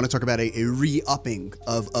we want to talk about a re-upping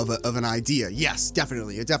of an idea. Yes,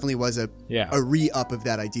 definitely, it definitely was a re-up of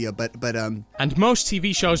that idea. But and most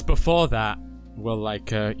TV shows before that will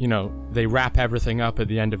they wrap everything up at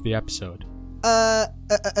the end of the episode.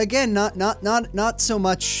 Again, not so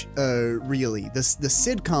much. Really, the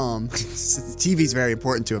sitcom, TV is very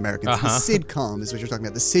important to Americans. The sitcom is what you're talking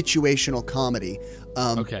about. The situational comedy.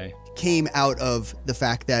 Came out of the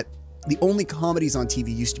fact that the only comedies on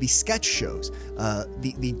TV used to be sketch shows.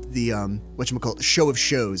 The whatchamacallit, Show of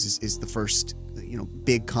Shows is the first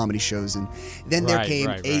big comedy shows, and then there came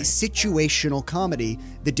a situational comedy,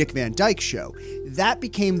 The Dick Van Dyke Show. That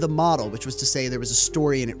became the model, which was to say there was a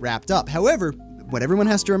story and it wrapped up. However, what everyone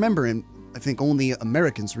has to remember, and I think only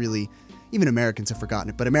Americans really, even Americans have forgotten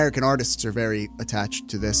it, but American artists are very attached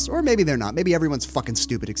to this, or maybe they're not. Maybe everyone's fucking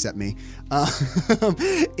stupid except me.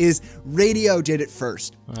 Is radio did it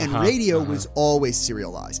first, and radio was always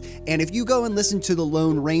serialized. And if you go and listen to The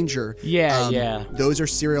Lone Ranger, those are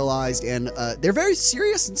serialized, and they're very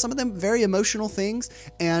serious, and some of them very emotional things.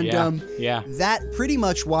 And that pretty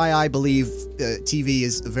much why I believe TV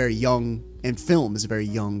is a very young, and film is a very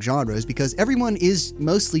young genre, is because everyone is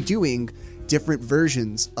mostly doing different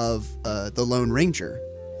versions of the Lone Ranger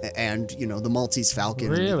and the Maltese Falcon.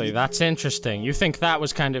 Really? That's interesting. You think that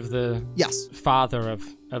was kind of the father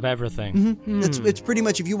of everything? Mm-hmm. It's pretty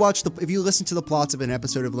much, if you listen to the plots of an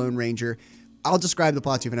episode of Lone Ranger, I'll describe the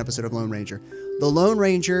plot to you of an episode of Lone Ranger. The Lone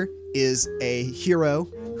Ranger is a hero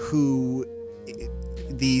who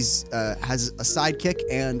has a sidekick,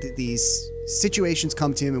 and these situations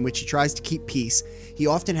come to him in which he tries to keep peace. He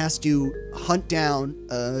often has to hunt down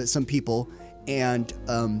some people, and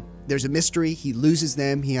there's a mystery. He loses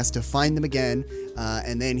them. He has to find them again,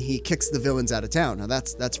 and then he kicks the villains out of town. Now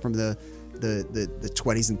that's from the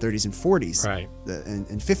 20s and 30s and 40s, right?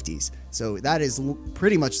 And 50s. So that is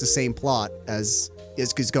pretty much the same plot as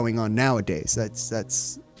is going on nowadays.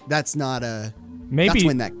 That's not a. Maybe that's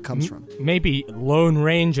when that comes from. Maybe Lone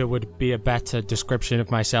Ranger would be a better description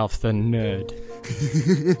of myself than nerd.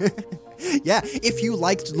 Yeah, if you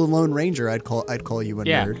liked the Lone Ranger, I'd call you a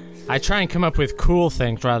nerd. I try and come up with cool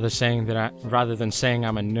things rather than saying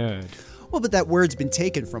I'm a nerd. Well, but that word's been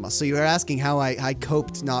taken from us. So you were asking how I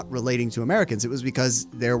coped not relating to Americans. It was because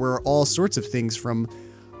there were all sorts of things from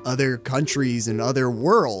other countries and other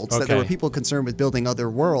worlds, that there were people concerned with building other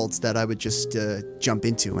worlds that I would just jump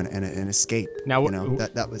into and escape. Now,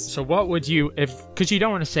 that was. So what would you, because you don't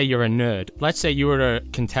want to say you're a nerd. Let's say you were a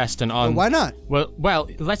contestant on. Well, why not? Well,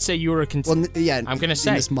 let's say you were a contestant. Well, yeah, I'm going to say.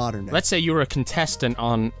 In this modern day. Let's say you were a contestant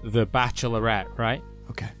on The Bachelorette, right?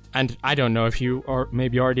 Okay. And I don't know if you or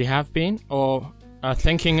maybe already have been or are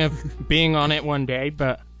thinking of being on it one day,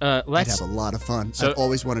 but let's. I'd have a lot of fun. I've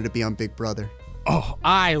always wanted to be on Big Brother. Oh,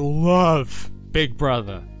 I love Big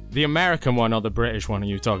Brother. The American one or the British one are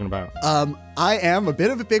you talking about? I am a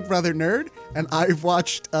bit of a Big Brother nerd, and I've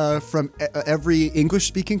watched from every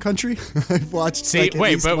English-speaking country. I've watched. See, like,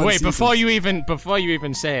 wait, season. before you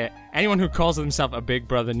even say it, anyone who calls themselves a Big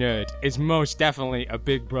Brother nerd is most definitely a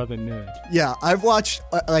Big Brother nerd. Yeah, I've watched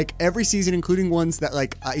like every season, including ones that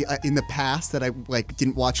like I in the past that I like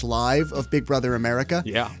didn't watch live of Big Brother America.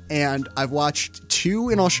 Yeah, and I've watched 2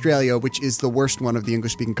 in Australia, which is the worst one of the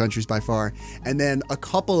English-speaking countries by far, and then a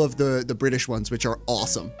couple of the British ones, which are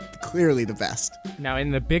awesome, clearly the best. Now,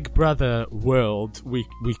 in the Big Brother world, we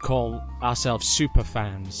call ourselves super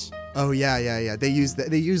fans. Oh yeah. They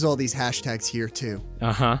use all these hashtags here too.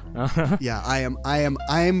 Yeah, I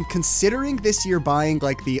am considering this year buying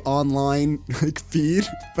like the online like feed,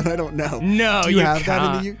 but I don't know. No, Do you have can't.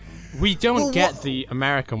 that in the We don't get the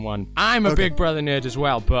American one. I'm a Big Brother nerd as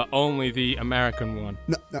well, but only the American one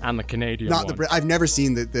and the Canadian one. I've never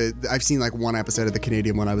seen I've seen like one episode of the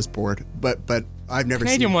Canadian one. I was bored, but I've never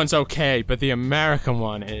seen. Canadian one's okay, but the American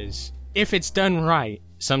one is, if it's done right,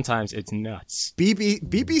 sometimes it's nuts.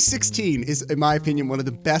 BB16 is, in my opinion, one of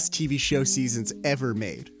the best TV show seasons ever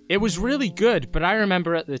made. It was really good, but I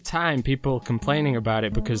remember at the time people complaining about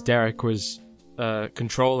it because Derek was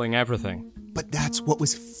controlling everything. But that's what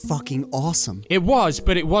was fucking awesome. It was,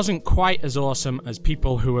 but it wasn't quite as awesome as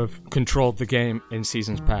people who have controlled the game in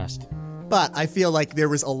seasons past. But I feel like there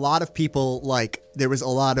was a lot of people, like, there was a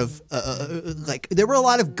lot of, there were a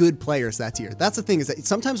lot of good players that year. That's the thing, is that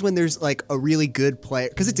sometimes when there's, like, a really good player,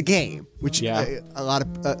 because it's a game, which a lot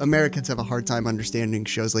of Americans have a hard time understanding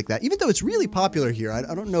shows like that, even though it's really popular here. I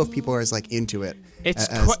don't know if people are as, like, into it.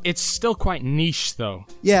 It's still quite niche, though.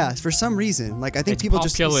 Yeah, for some reason. Like, I think it's people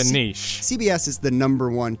popular niche. CBS is the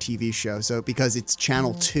 #1 TV show, so because it's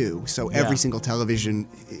Channel 2, so every single television,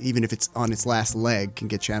 even if it's on its last leg, can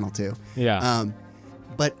get Channel 2. Yeah.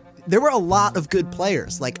 But there were a lot of good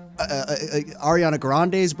players, like Ariana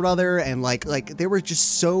Grande's brother, and like there were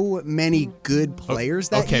just so many good players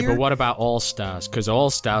that year. Okay, but what about All Stars? Because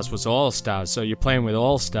All Stars was All Stars, so you're playing with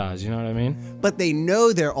All Stars, you know what I mean? But they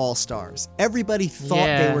know they're All Stars. Everybody thought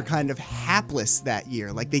they were kind of hapless that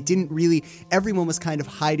year. Like they didn't really, everyone was kind of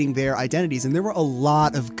hiding their identities, and there were a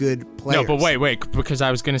lot of good players. No, but wait, because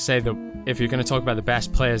I was going to say that if you're going to talk about the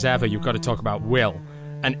best players ever, you've got to talk about Will.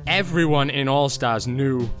 And everyone in All Stars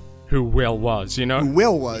knew who Will was, you know? Who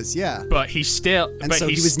Will was, yeah. But he still... And so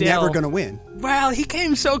he was never going to win. Well, he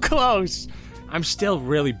came so close. I'm still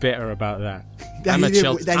really bitter about that. I'm a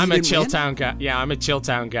Chilltown guy. Yeah, I'm a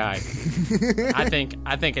Chilltown guy. I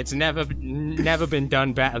think it's never been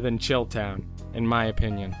done better than Chilltown, in my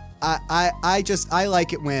opinion. I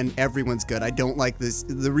like it when everyone's good. I don't like this.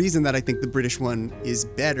 The reason that I think the British one is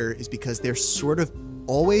better is because they're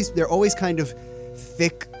always kind of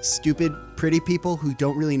thick, stupid, pretty people who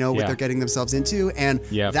don't really know what they're getting themselves into, and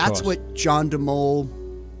that's what John DeMol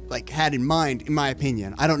had in mind, in my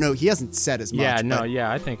opinion. I don't know, he hasn't said as much.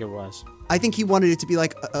 I think it was. I think he wanted it to be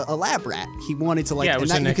like a lab rat. He wanted to it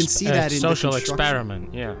was and you can see that in social the construction.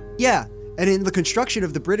 experiment. Yeah, and in the construction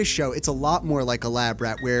of the British show, it's a lot more like a lab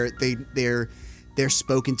rat, where they're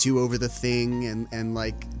spoken to over the thing, and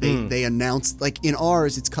they announce, like in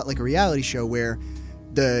ours, it's cut like a reality show where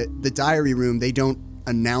the diary room, they don't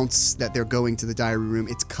announce that they're going to the diary room.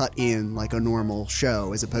 It's cut in like a normal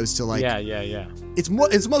show, as opposed to like it's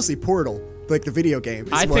mostly Portal, like the video game.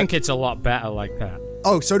 I think it's a lot better like that.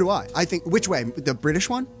 Oh, so do I. I think, which way? The British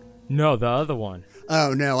one? No, the other one.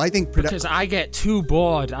 Oh no, I think because I get too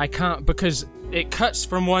bored. I can't, because it cuts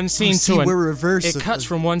from one scene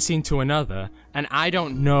from one scene to another, and I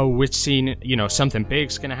don't know which scene, something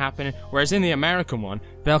big's gonna happen. Whereas in the American one,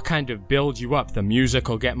 they'll kind of build you up. The music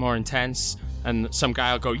will get more intense, and some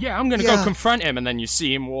guy will go, I'm gonna go confront him, and then you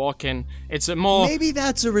see him walking. It's a more... Maybe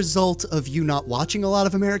that's a result of you not watching a lot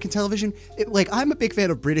of American television. I'm a big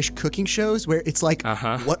fan of British cooking shows, where it's like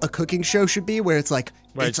what a cooking show should be, where it's like,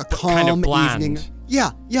 it's a calm kind of bland. evening.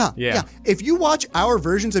 Yeah. If you watch our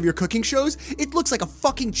versions of your cooking shows, it looks like a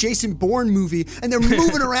fucking Jason Bourne movie, and they're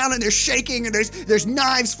moving around and they're shaking, and there's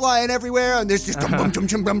knives flying everywhere, and there's just dum dum dum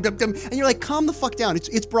dum dum dum, and you're like, calm the fuck down.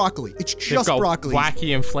 It's broccoli. It's just broccoli. Wacky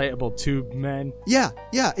inflatable tube men. Yeah.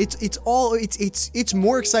 It's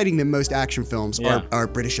more exciting than most action films. Are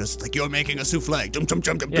British shows. It's like, you're making a souffle. Dum dum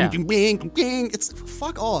dum dum dum ding. It's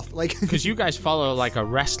fuck off. Like, because you guys follow like a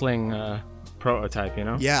wrestling prototype,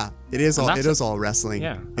 Yeah, it is all wrestling.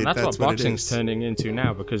 Yeah, and that's what boxing's turning into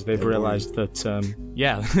now, because they've realized that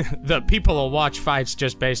that people will watch fights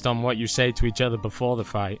just based on what you say to each other before the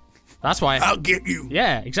fight. That's why I'll get you.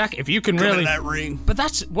 Yeah, exactly. If you can Come really in that ring. But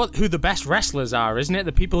that's who the best wrestlers are, isn't it?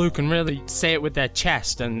 The people who can really say it with their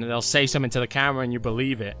chest, and they'll say something to the camera and you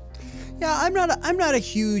believe it. Yeah, I'm not a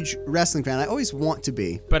huge wrestling fan. I always want to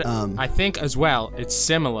be. But I think as well, it's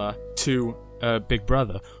similar to Big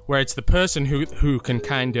Brother, where it's the person who can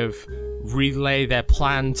kind of relay their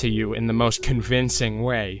plan to you in the most convincing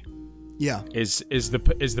way. Yeah, is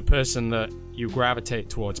the person that you gravitate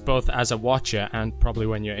towards, both as a watcher and probably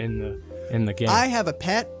when you're in the game. I have a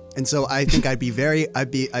pet, and so I think I'd be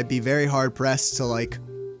very hard pressed to like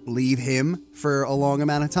leave him for a long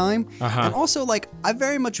amount of time. And also, like, I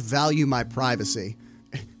very much value my privacy.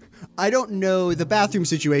 I don't know, the bathroom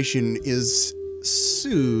situation is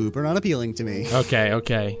super not appealing to me.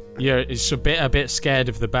 Okay. You're a bit scared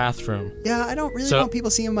of the bathroom. Yeah, I don't really want people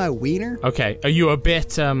seeing my wiener. Okay, are you a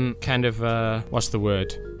bit kind of what's the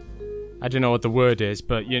word? I don't know what the word is,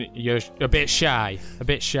 but you're a bit shy.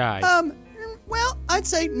 Well, I'd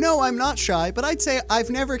say no, I'm not shy, but I'd say I've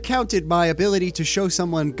never counted my ability to show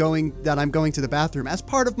someone that I'm going to the bathroom as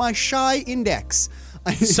part of my shy index.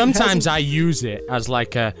 Sometimes I use it as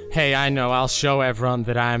like a, hey, I know, I'll show everyone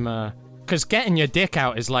that I'm because getting your dick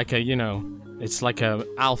out is like it's like a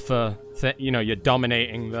alpha thing, you're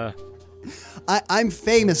dominating the... I'm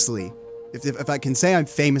famously, if I can say I'm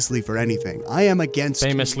famously for anything, I am against...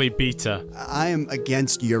 Famously beta. I am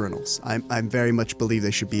against urinals. I very much believe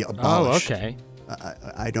they should be abolished. Oh, okay.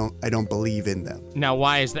 I don't believe in them. Now,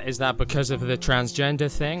 why is that? Is that because of the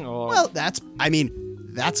transgender thing, or? Well, that's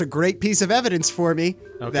a great piece of evidence for me.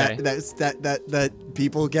 Okay. That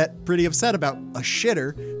people get pretty upset about a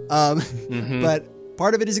shitter. But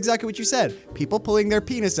part of it is exactly what you said. People pulling their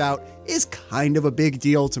penis out is kind of a big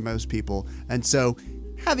deal to most people, and so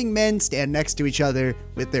having men stand next to each other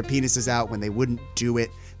with their penises out when they wouldn't do it.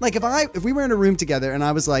 Like if we were in a room together and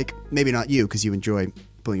I was like, maybe not you because you enjoy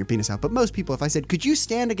pulling your penis out, but most people, if I said, could you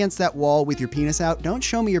stand against that wall with your penis out? Don't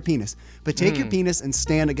show me your penis, but take your penis and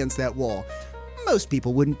stand against that wall. Most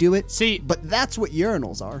people wouldn't do it. See, but that's what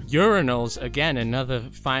urinals are. Urinals, again, another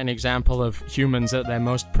fine example of humans at their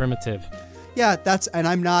most primitive. Yeah, and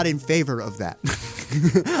I'm not in favor of that.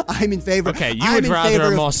 I'm in favor. Okay, you would rather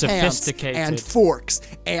a more sophisticated and forks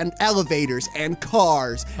and elevators and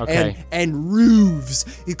cars okay. and roofs.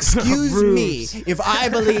 Excuse me if I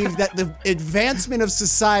believe that the advancement of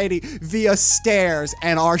society via stairs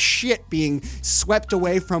and our shit being swept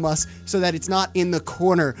away from us so that it's not in the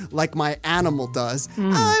corner like my animal does.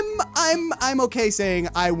 I'm okay saying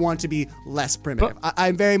I want to be less primitive.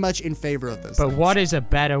 I'm very much in favor of this. But what is a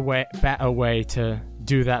better way to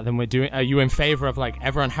do that than we're doing? Are you in favor of like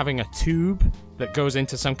everyone having a tube that goes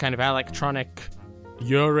into some kind of electronic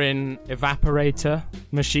urine evaporator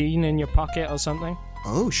machine in your pocket or something?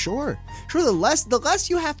 Oh, sure. The less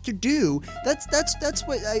you have to do. That's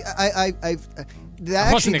what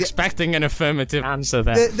I wasn't expecting an affirmative answer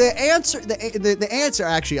there. The answer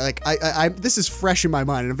actually, like I this is fresh in my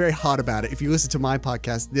mind, and I'm very hot about it. If you listen to my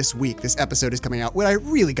podcast this week, this episode is coming out when I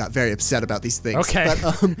really got very upset about these things. Okay.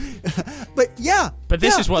 But yeah. But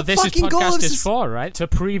this is what this podcast is for, right? To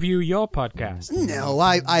preview your podcast. No,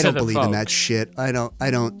 I don't believe in that shit. I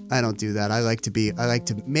don't do that. I like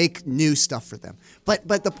to make new stuff for them.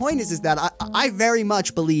 But the point is that I very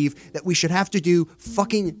much believe that we should have to do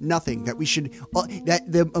fucking nothing. That we should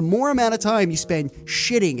that the more amount of time you spend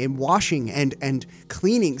shitting and washing and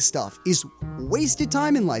cleaning stuff is wasted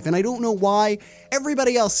time in life. And I don't know why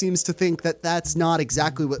everybody else seems to think that that's not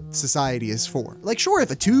exactly what society is for. Like, sure,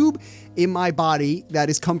 if a tube in my body that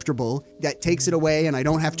is comfortable, that takes it away and I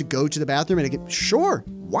don't have to go to the bathroom sure,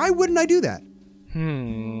 why wouldn't I do that?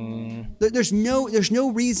 There's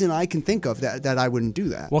no reason I can think of that I wouldn't do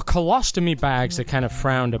that. Well, colostomy bags are kind of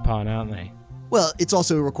frowned upon, aren't they? Well, it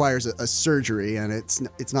also requires a surgery, and it's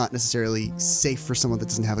not necessarily safe for someone that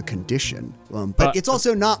doesn't have a condition. But it's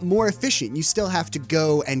also not more efficient. You still have to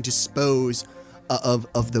go and dispose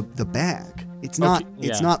of the bag. It's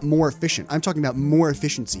not more efficient. I'm talking about more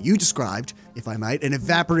efficiency. You described, if I might, an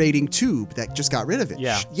evaporating tube that just got rid of it.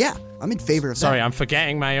 Yeah, I'm in favor of that. Sorry, I'm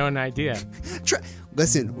forgetting my own idea.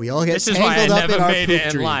 Listen, we all get this is why I tangled up never in our made poop it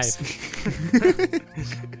in dreams. life.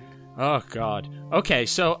 Oh, God. Okay,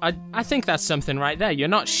 so I think that's something right there. You're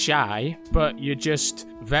not shy, but you're just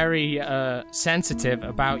very sensitive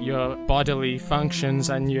about your bodily functions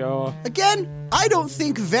and your... Again, I don't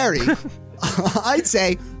think very. I'd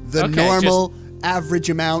say the normal, average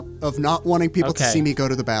amount of not wanting people to see me go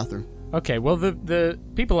to the bathroom. Okay, well, the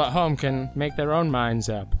people at home can make their own minds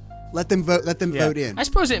up. Let them vote. Let them vote in. I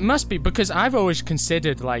suppose it must be, because I've always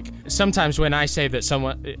considered, like, sometimes when I say that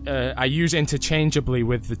someone, I use interchangeably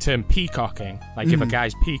with the term peacocking. Like, if a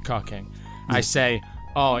guy's peacocking, I say,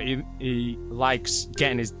 oh, he likes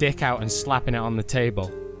getting his dick out and slapping it on the table.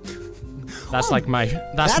 That's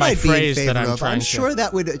my phrase that I'm trying to... I'm sure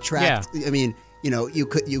that would attract... Yeah. I mean,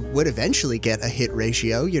 you would eventually get a hit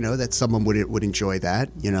ratio, that someone would enjoy that,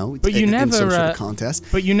 But you never in some sort of contest.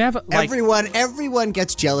 But you never everyone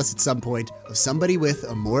gets jealous at some point of somebody with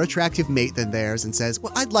a more attractive mate than theirs and says,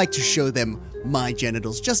 "Well, I'd like to show them my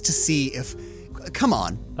genitals just to see if come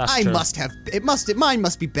on. That's true. Mine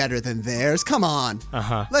must be better than theirs. Come on.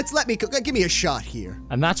 Uh-huh. Give me a shot here."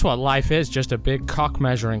 And that's what life is, just a big cock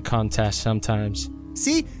measuring contest sometimes.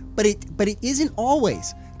 See, but it isn't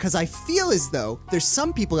always. Because I feel as though there's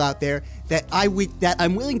some people out there that I'm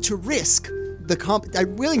willing to risk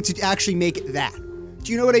I'm willing to actually make it that.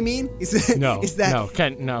 Do you know what I mean?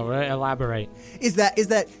 Elaborate. Is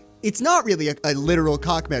that it's not really a literal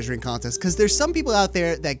cock measuring contest? Because there's some people out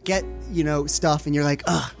there that get stuff, and you're like,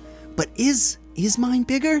 ugh, but is mine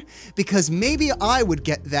bigger? Because maybe I would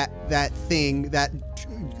get that thing, that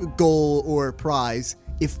goal or prize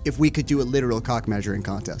if we could do a literal cock measuring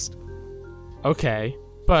contest. Okay.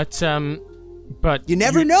 But you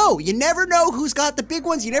never know. You never know who's got the big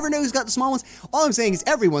ones. You never know who's got the small ones. All I'm saying is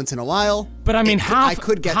every once in a while. But I mean, I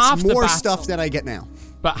could get more stuff than I get now.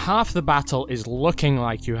 But half the battle is looking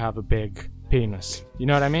like you have a big penis. You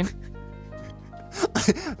know what I mean?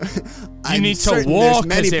 You need to walk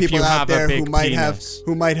as if you have a big penis.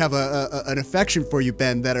 Who might have an affection for you,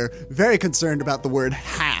 Ben, that are very concerned about the word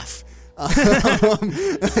half.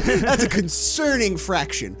 That's a concerning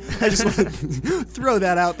fraction. I just want to throw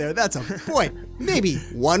that out there. That's a point. Maybe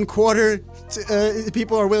 1/4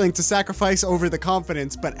 people are willing to sacrifice over the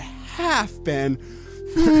confidence, but half, Ben,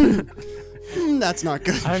 that's not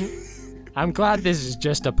good. I'm glad this is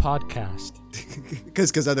just a podcast.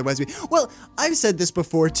 Because otherwise I've said this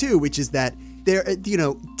before too, which is that there,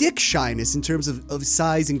 dick shyness in terms of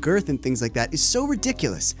size and girth and things like that is so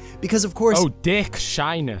ridiculous. Because of course. Oh, dick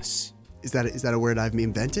shyness. Is that a word I've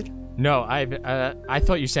invented? No, I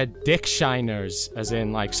thought you said dick shiners, as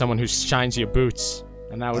in like someone who shines your boots,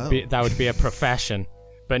 and that would be a profession.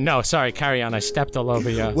 But no, sorry, carry on. I stepped all over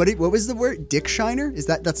you. What was the word? Dick shiner?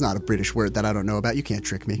 That's not a British word that I don't know about. You can't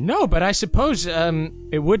trick me. No, but I suppose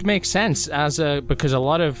it would make sense because a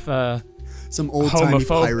lot of some old-timey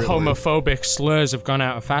pirate homophobic slurs have gone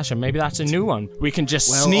out of fashion. Maybe that's a new one. We can just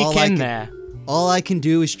sneak in there. All I can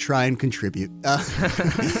do is try and contribute.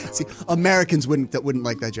 See, Americans wouldn't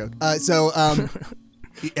like that joke.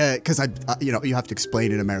 Because you have to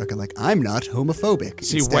explain in America, like, I'm not homophobic.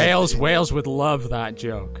 See, Wales would love that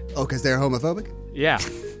joke. Oh, because they're homophobic? Yeah.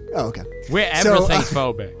 Oh, okay. We're everything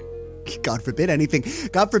phobic. God forbid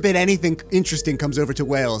anything interesting comes over to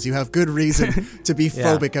Wales. You have good reason to be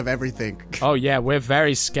phobic of everything. Oh yeah, we're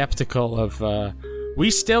very skeptical of. We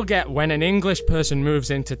still get, when an English person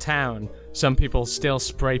moves into town, some people still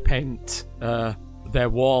spray paint their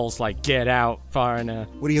walls like "Get out, foreigner."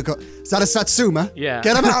 What do you call? Is that a Satsuma? Yeah.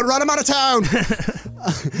 Get him out! Run him out of town!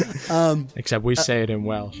 Except we say it in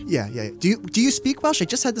Welsh. Yeah. Do you speak Welsh? I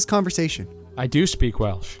just had this conversation. I do speak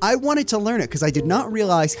Welsh. I wanted to learn it because I did not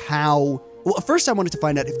realize how. Well, first I wanted to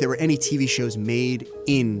find out if there were any TV shows made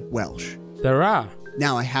in Welsh. There are.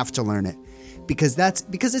 Now I have to learn it. Because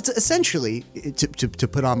it's essentially, to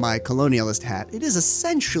put on my colonialist hat, it is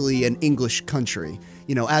essentially an English country.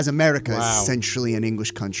 As America is essentially an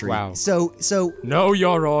English country. Wow. So know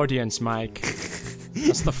your audience, Mike.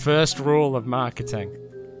 That's the first rule of marketing.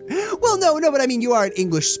 Well, no, but I mean, you are an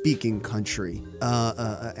English-speaking country,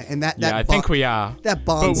 and that. Yeah, I think we are. That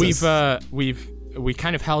bonds us. But we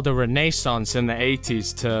kind of held a renaissance in the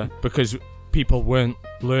 80s because people weren't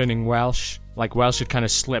learning Welsh. Like, Welsh had kind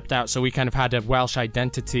of slipped out, so we kind of had a Welsh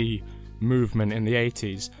identity movement in the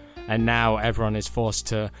 80s, and now everyone is forced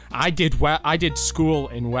to. I did school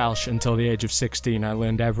in Welsh until the age of 16. I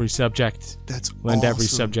learned every subject. Learned every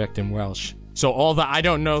subject in Welsh. So all that, I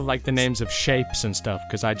don't know like the names of shapes and stuff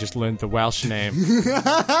because I just learned the Welsh name.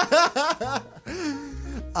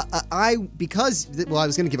 I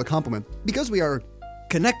was going to give a compliment because we are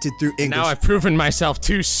connected through English. Now I've proven myself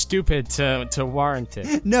too stupid to warrant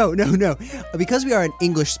it. No. Because we are an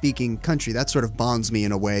English-speaking country, that sort of bonds me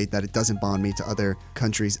in a way that it doesn't bond me to other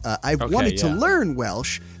countries. I wanted to learn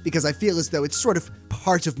Welsh because I feel as though it's sort of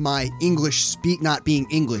part of my not being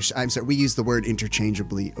English. I'm sorry, we use the word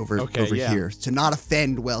interchangeably over here to not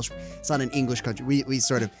offend Welsh. It's not an English country. We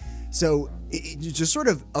sort of. So to sort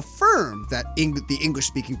of affirm that the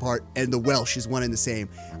English-speaking part and the Welsh is one and the same.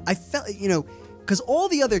 I felt, because all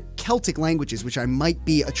the other Celtic languages which I might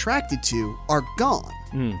be attracted to are gone.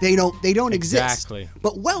 They don't exist. Exactly.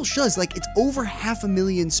 But Welsh does. Like, it's over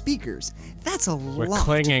 500,000 speakers. That's a lot. We're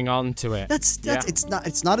clinging on to it.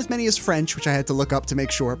 It's not as many as French, which I had to look up to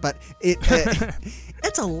make sure, but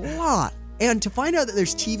that's a lot. And to find out that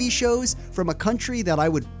there's TV shows from a country that I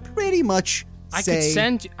would pretty much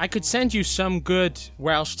I could send you some good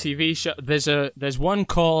Welsh TV show. There's one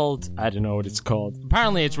called, I don't know what it's called.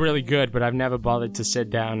 Apparently it's really good, but I've never bothered to sit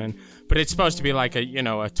down but it's supposed to be like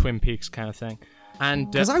a Twin Peaks kind of thing.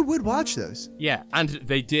 And because I would watch those. Yeah, and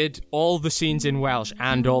they did all the scenes in Welsh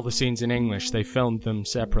and all the scenes in English. They filmed them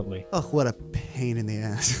separately. Oh, what a pain in the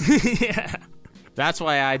ass. Yeah. That's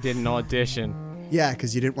why I didn't audition. Yeah,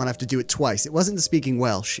 because you didn't want to have to do it twice. It wasn't the speaking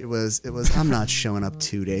Welsh. It was. I'm not showing up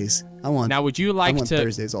 2 days. Now, would you like to?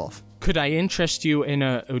 Thursdays off. Could I interest you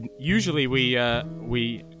in Usually we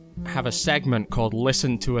have a segment called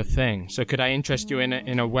 "Listen to a Thing." So could I interest you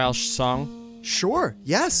in a Welsh song? Sure.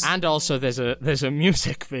 Yes. And also, there's a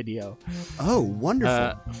music video. Oh,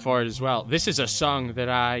 wonderful. For it as well. This is a song that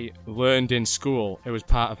I learned in school. It was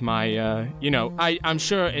part of my. I'm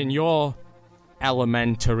sure in your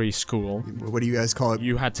elementary school. What do you guys call it?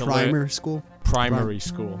 You had to Primary school? Primary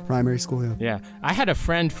school. Primary school, yeah. Yeah. I had a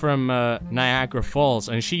friend from Niagara Falls,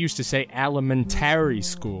 and she used to say elementary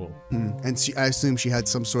school. And I assume she had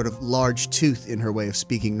some sort of large tooth in her way of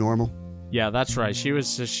speaking normal. Yeah, that's right. She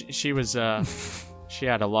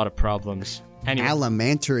had a lot of problems. Anyway.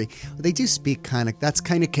 Elementary. They do speak that's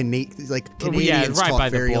kind of Canadians right talk by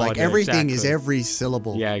very the border, like everything exactly. is every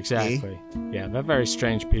syllable. Yeah, exactly. Yeah, they're very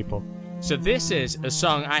strange people. So this is a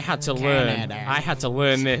song I had to learn. I had to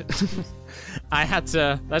learn this.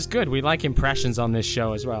 That's good. We like impressions on this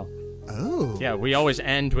show as well. Oh. Yeah, we always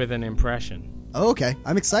end with an impression. Oh, okay.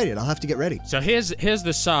 I'm excited. I'll have to get ready. So here's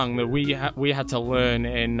the song that we had to learn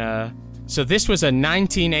in. So this was a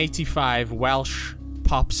 1985 Welsh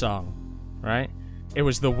pop song, right? It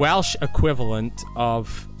was the Welsh equivalent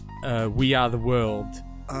of "We Are the World."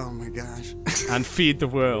 Oh my gosh. And "Feed the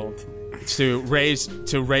World." To raise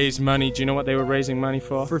money. Do you know what they were raising money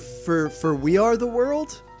for? For We Are the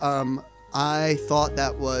World? I thought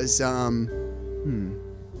that was I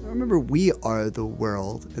remember We Are the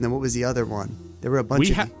World, and then what was the other one? There were a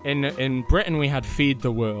bunch of in Britain we had Feed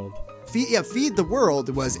the World. Feed the World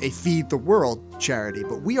was a Feed the World charity,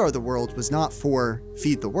 but We Are the World was not for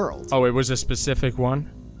Feed the World. Oh, it was a specific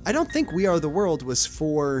one? I don't think We Are the World was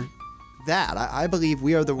for that. I believe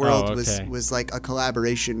We Are the World was like a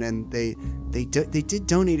collaboration, and they did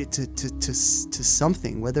donate it to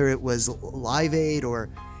something, whether it was Live Aid or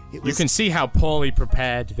it was. You can see how poorly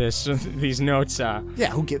prepared these notes are. Yeah,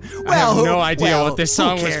 who gives? Well, I have no idea what this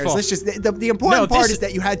song was for. Let's just the important part is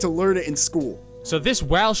that you had to learn it in school. So this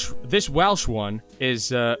Welsh one is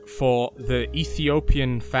for the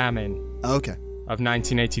Ethiopian famine. Okay. Of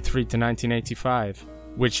 1983 to 1985,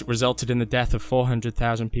 which resulted in the death of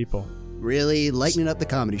 400,000 people. Really lightening up the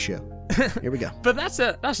comedy show. Here we go. But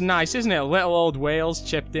that's nice, isn't it? Little old Wales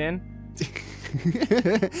chipped in.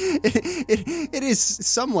 It is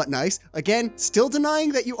somewhat nice. Again, still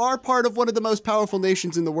denying that you are part of one of the most powerful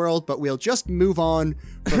nations in the world, but we'll just move on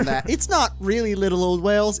from that. It's not really little old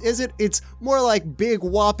Wales, is it? It's more like big,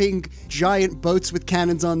 whopping, giant boats with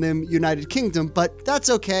cannons on them, United Kingdom, but that's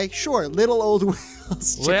okay. Sure, little old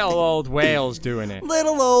Wales. Little old Wales doing it.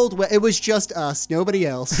 Little old It was just us, nobody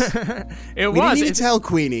else. We didn't need to tell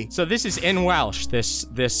Queenie. So this is in Welsh, this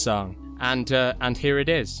song, and here it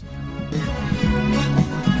is.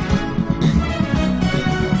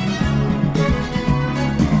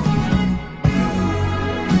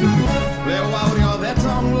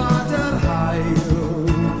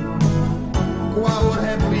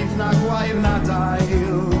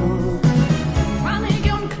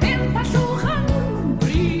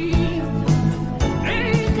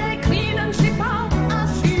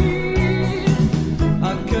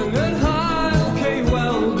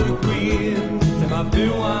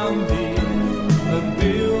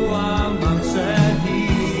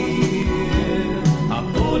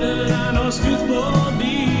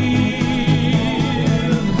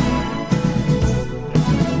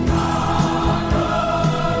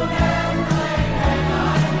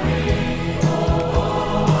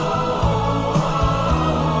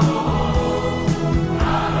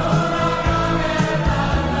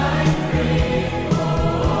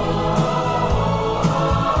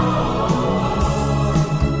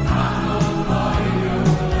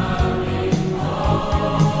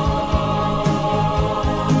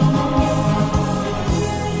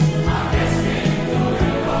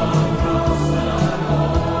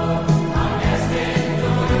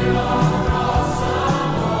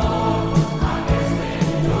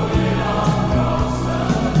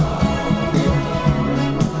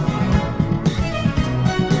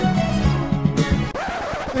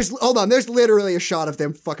 Hold on. There's literally a shot of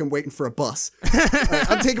them fucking waiting for a bus.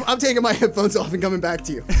 I'm taking my headphones off and coming back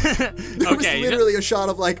to you. There was literally a shot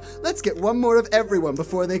of like, let's get one more of everyone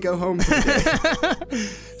before they go home for the day.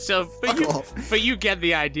 So, but you get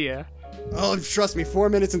the idea. Oh, trust me, 4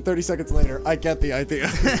 minutes and 30 seconds later, I get the idea.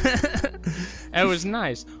 It was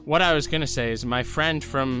nice. What I was going to say is my friend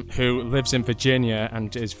who lives in Virginia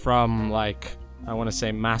and is from, like, I want to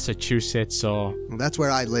say Massachusetts or... Well, that's where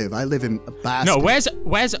I live. I live in Boston. No,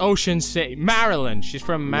 where's Ocean City? Maryland. She's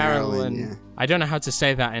from Maryland. Yeah. I don't know how to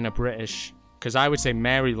say that in a British... Because I would say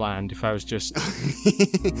Maryland if I was just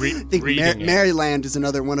reading it. Maryland is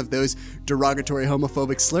another one of those derogatory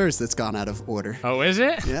homophobic slurs that's gone out of order. Oh, is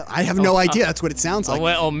it? Yeah, I have no idea. That's what it sounds like. A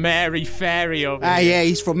little Mary Fairy over here. Yeah,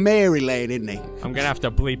 he's from Maryland, isn't he? I'm going to have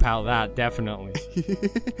to bleep out that, definitely.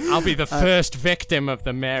 I'll be the first victim of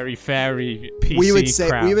the Mary Fairy PC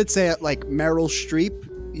crowd. We would say it like Meryl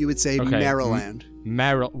Streep. You would say Maryland.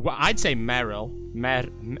 Well, I'd say Meryl.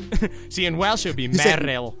 See, in Welsh it would be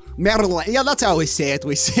Meryl. Meryl. Yeah, that's how we say it.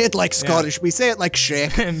 We say it like Scottish. Yeah. We say it like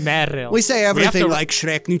Shrek. Meryl. We say everything like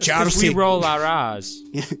Shrek, New Jersey. We roll our R's.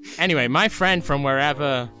 Anyway, my friend from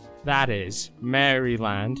wherever that is,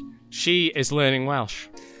 Maryland, she is learning Welsh.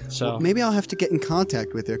 So maybe I'll have to get in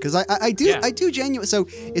contact with her because I do genuine. So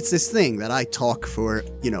it's this thing that I talk for.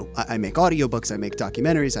 I make audiobooks, I make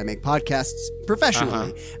documentaries, I make podcasts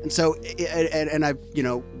professionally, and so and I've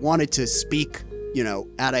wanted to speak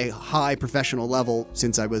at a high professional level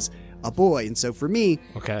since I was a boy, and so for me,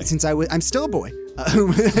 since I'm still a boy.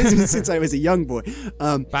 Since I was a young boy.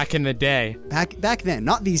 Back in the day. Back then,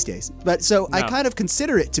 not these days. But so I kind of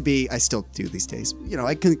consider it to be, I still do these days,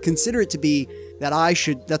 I can consider it to be that I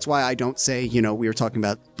should, that's why I don't say, we were talking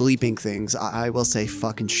about bleeping things. I will say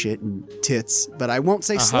fucking shit and tits, but I won't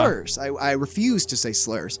say slurs. I refuse to say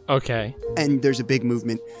slurs. Okay. And there's a big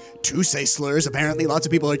movement to say slurs. Apparently, lots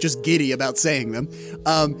of people are just giddy about saying them.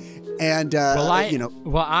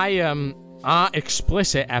 Our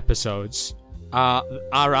explicit episodes are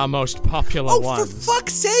our most popular ones. For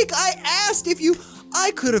fuck's sake, I asked if I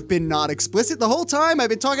could have been not explicit the whole time. I've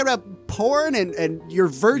been talking about porn and your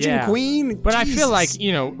virgin queen. But Jesus. I feel like,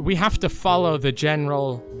 we have to follow the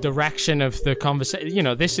general direction of the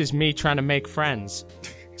conversation. This is me trying to make friends.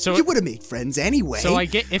 So you would have made friends anyway. So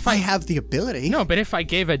if I have the ability. No, but if I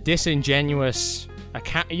gave a disingenuous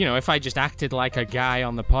account, if I just acted like a guy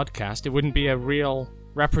on the podcast, it wouldn't be a real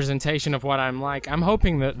representation of what I'm like. I'm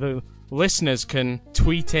hoping that the listeners can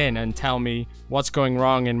tweet in and tell me what's going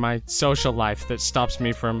wrong in my social life that stops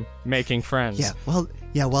me from making friends. While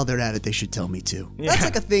they're at it, they should tell me too. Yeah. That's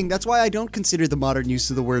like a thing. That's why I don't consider the modern use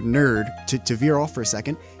of the word nerd, to veer off for a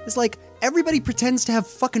second. It's like everybody pretends to have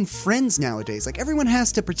fucking friends nowadays. Like everyone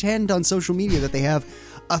has to pretend on social media that they have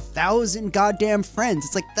 1,000 goddamn friends.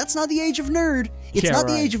 It's like, that's not the age of nerd. It's not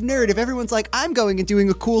the age of nerd if everyone's like, I'm going and doing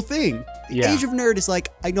a cool thing. The age of nerd is like,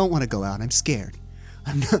 I don't want to go out. I'm scared.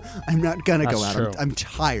 I'm not gonna go out. I'm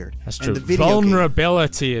tired. That's true.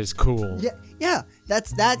 Vulnerability is cool. Yeah.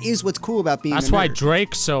 That is what's cool about being. That's why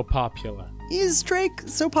Drake's so popular. Is Drake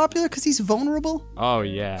so popular because he's vulnerable? Oh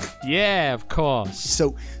yeah, of course.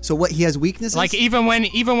 So what? He has weaknesses. Like even when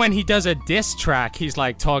he does a diss track, he's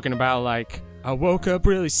like talking about like, I woke up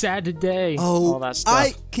really sad today. Oh, all that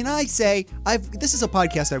stuff. This is a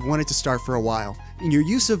podcast I've wanted to start for a while. And your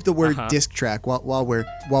use of the word disc track while we're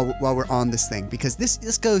on this thing, because this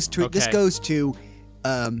goes to.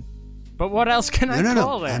 But what else can I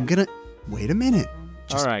call it? I'm gonna wait a minute.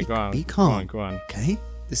 All right, go on. Be calm. Go on. Okay.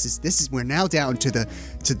 This is we're now down to the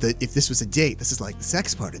if this was a date, this is like the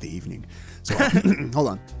sex part of the evening. So hold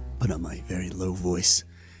on. Put on my very low voice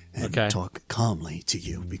and talk calmly to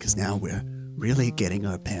you, because now we're really getting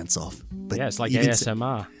our pants off. But it's like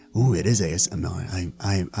ASMR. Ooh, it is ASMR.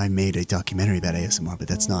 I made a documentary about ASMR, but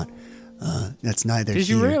that's neither. Did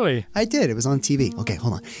you really? I did. It was on TV. Okay,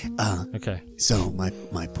 hold on. Okay. So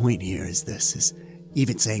my point here is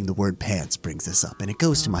even saying the word pants brings this up, and it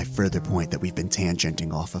goes to my further point that we've been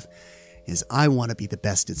tangenting off of, is I want to be the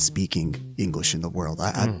best at speaking English in the world.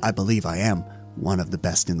 I believe I am one of the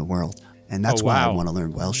best in the world. And that's why I want to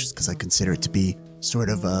learn Welsh, because I consider it to be sort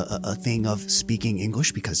of a thing of speaking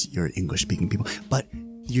English, because you're English-speaking people. But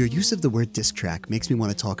your use of the word disc track makes me want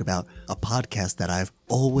to talk about a podcast that I've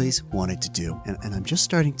always wanted to do. And I'm just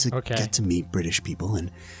starting to get to meet British people, and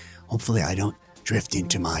hopefully I don't drift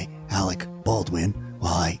into my Alec Baldwin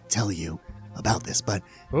while I tell you about this. But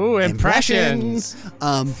impressions.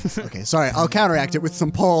 Okay, sorry, I'll counteract it with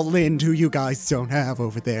some Paul Lynde, who you guys don't have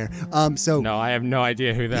over there. No, I have no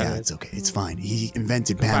idea who that is. Yeah, it's okay, it's fine. He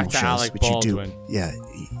invented panel shows, Alec which Baldwin. You do. Yeah,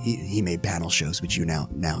 he made panel shows, which you now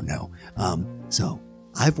know. So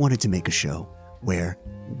I've wanted to make a show where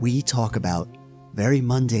we talk about very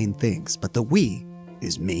mundane things, but the we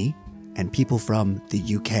is me and people from the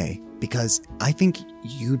UK, because I think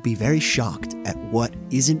you'd be very shocked at what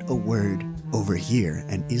isn't a word over here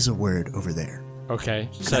and is a word over there. Okay,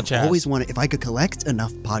 such as? Always wanted, if I could collect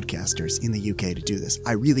enough podcasters in the UK to do this,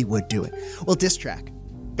 I really would do it. Well, diss track.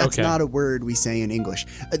 That's not a word we say in English.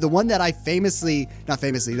 The one that I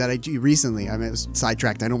that I do recently, I mean, it was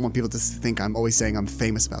sidetracked. I don't want people to think I'm always saying I'm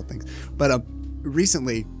famous about things. But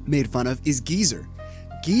recently made fun of is geezer.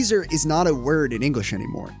 Geezer is not a word in English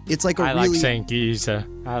anymore. It's like I like saying geezer.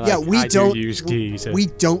 We don't use geezer. We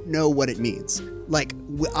don't know what it means. Like,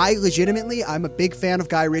 I'm a big fan of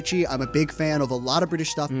Guy Ritchie. I'm a big fan of a lot of British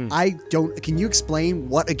stuff. Can you explain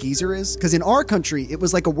what a geezer is? Because in our country, it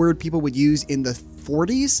was like a word people would use in the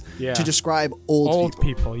 40s to describe old people. Old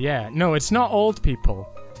people, yeah. No, it's not old people.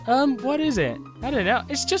 What is it? I don't know.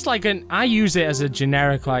 It's just like I use it as a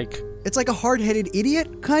generic, like... It's like a hard-headed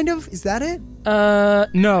idiot, kind of? Is that it?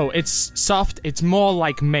 No, it's soft. It's more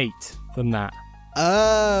like mate than that.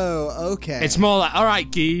 Oh, okay. It's more like, all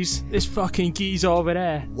right, geese, this fucking geese over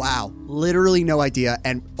there. Wow, literally no idea.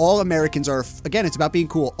 And all Americans are, again, it's about being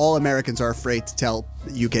cool. All Americans are afraid to tell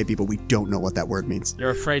UK people we don't know what that word means. You're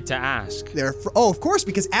afraid to ask. Of course,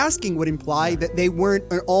 because asking would imply that they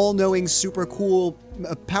weren't an all-knowing, super cool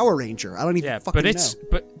Power Ranger. I don't even fucking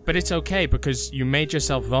know. But it's okay because you made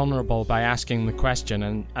yourself vulnerable by asking the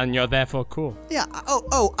question, and you're therefore cool. Yeah.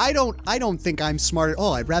 I don't think I'm smart at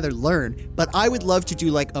all. I'd rather learn. But I would love to do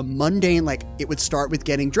like a mundane, like it would start with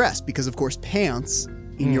getting dressed, because of course pants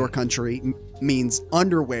in your country means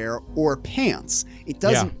underwear or pants. It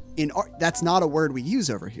doesn't that's not a word we use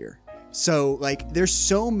over here. So, like, there's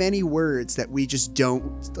so many words that we just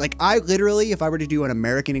don't... Like, I literally, if I were to do an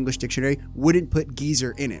American English dictionary, wouldn't put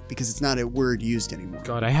geezer in it because it's not a word used anymore.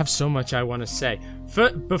 God, I have so much I want to say.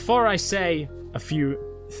 Before I say a few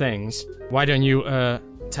things, why don't you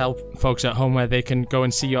tell folks at home where they can go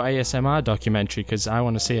and see your ASMR documentary, because I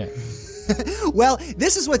want to see it. Well,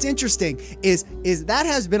 this is what's interesting is that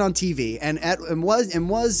has been on TV and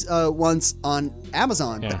was once on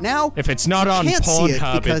Amazon, but now if it's not on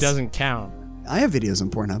Pornhub, it doesn't count. I have videos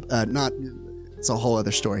on Pornhub. It's a whole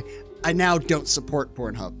other story. I now don't support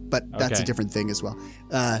Pornhub, but that's a different thing as well.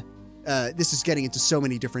 This is getting into so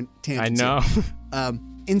many different tangents. I know.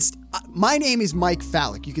 My name is Mike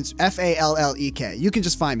Fallek. You can Fallek. You can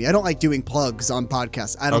just find me. I don't like doing plugs on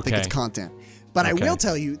podcasts. I don't think it's content. But I will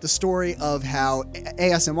tell you the story of how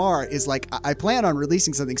ASMR is like, I plan on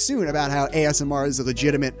releasing something soon about how ASMR is a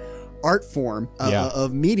legitimate art form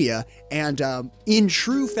of media. And in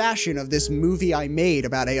true fashion of this movie I made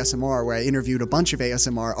about ASMR, where I interviewed a bunch of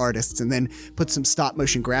ASMR artists and then put some stop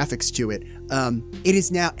motion graphics to it, it is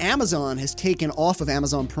now Amazon has taken off of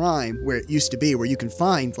Amazon Prime, where it used to be, where you can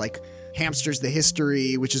find like Hamsters the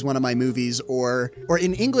History, which is one of my movies, or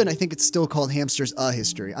in England, I think it's still called Hamsters a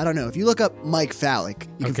History. I don't know. If you look up Mike Fallek,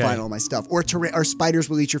 you can find all my stuff. Or Spiders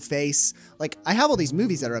Will Eat Your Face. Like, I have all these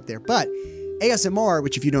movies that are up there, but ASMR,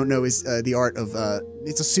 which if you don't know is the art of,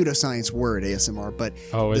 it's a pseudoscience word, ASMR, but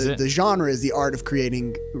the genre is the art of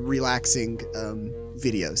creating relaxing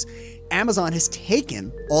videos. Amazon has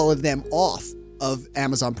taken all of them off of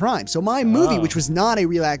Amazon Prime. So my movie, which was not a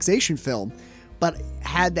relaxation film, but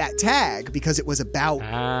had that tag because it was about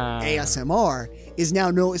ASMR, is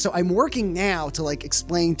now so I'm working now to like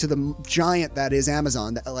explain to the giant that is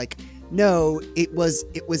Amazon that like, no, it was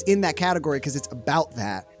in that category because it's about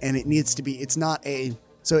that, and it needs to be, it's not a,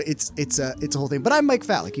 so it's a whole thing. But I'm Mike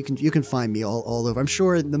Fallek. You can find me all over. I'm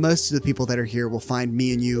sure most of the people that are here will find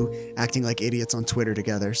me and you acting like idiots on Twitter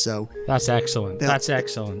together. So that's excellent.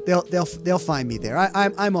 They'll find me there.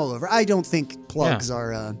 I'm all over. I don't think plugs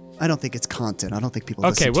are. I don't think it's content. I don't think people.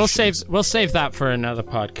 Okay, we'll save that for another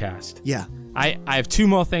podcast. Yeah. I have two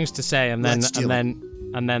more things to say, and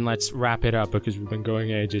then let's wrap it up because we've been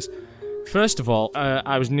going ages. First of all,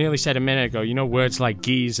 I was nearly said a minute ago. You know, words like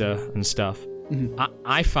geezer and stuff. Mm-hmm.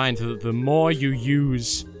 I find that the more you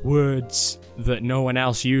use words that no one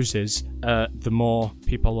else uses, the more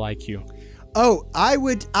people like you. Oh, I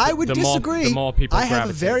would disagree. The more people I have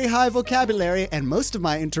a very high vocabulary, and most of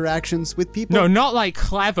my interactions with people... No, not like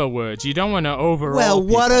clever words. You don't want to overall Well,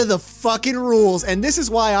 people. What are the fucking rules? And this is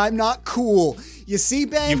why I'm not cool. You see,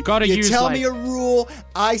 Ben? You've got to use tell me a rule,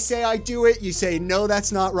 I say I do it, you say, no,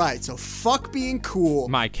 that's not right. So fuck being cool.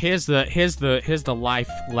 Mike, here's the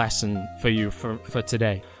life lesson for you for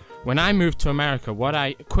today. When I moved to America, what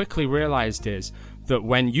I quickly realized is that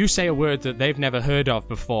when you say a word that they've never heard of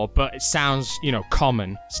before, but it sounds,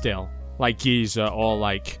 common still, like geezer, or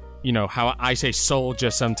like, how I say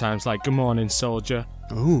soldier sometimes, like good morning, soldier.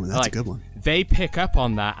 Oh, that's a good one. they pick up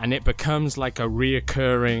on that, and it becomes like a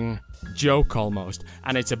reoccurring joke almost.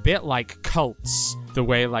 And it's a bit like cults, the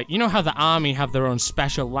way, like, you know how the army have their own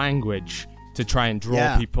special language to try and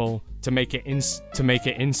draw people to make it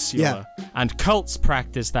insular, and cults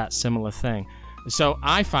practice that similar thing. So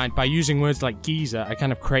I find by using words like geezer, I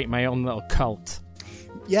kind of create my own little cult.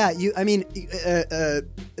 Yeah,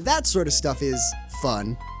 that sort of stuff is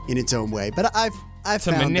fun in its own way, but I've to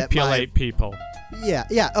found manipulate people.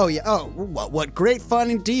 What great fun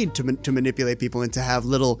indeed to manipulate people and to have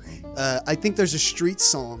little. I think there's a street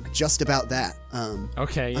song just about that. I'm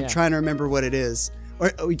trying to remember what it is.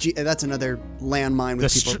 That's another landmine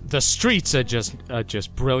with people. The streets are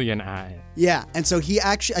just brilliant at it. Yeah, and so he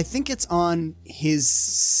actually, I think it's on his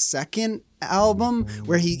second album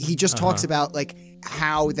where he just talks about like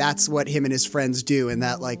how that's what him and his friends do, and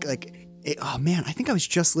that oh man, I think I was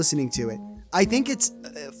just listening to it. I think it's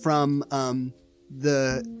from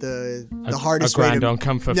the hardest way to Don't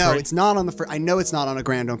Come for Free. No, it's not on the. I know it's not on A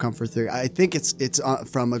Grand Don't Come for Free. I think it's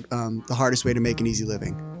from the Hardest Way to Make an Easy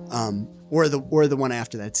Living. Or the one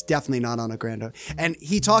after that. It's definitely not on A Grand. And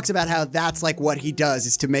he talks about how that's like what he does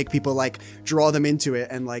is to make people like draw them into it.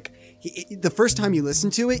 And like the first time you listen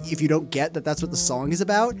to it, if you don't get that that's what the song is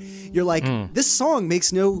about, you're like, this song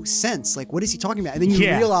makes no sense. Like, what is he talking about? And then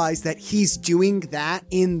you realize that he's doing that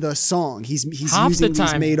in the song. He's using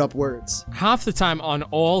these made up words. Half the time on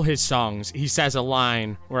all his songs, he says a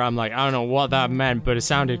line where I'm like, I don't know what that meant, but it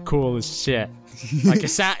sounded cool as shit. Like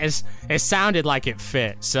it sounded like it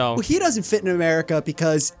fit. So he doesn't fit in America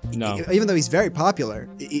because even though he's very popular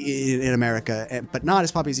in America, but not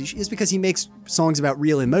as popular as he is, because he makes songs about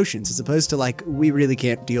real emotions as opposed to like we really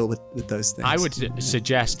can't deal with those things. I would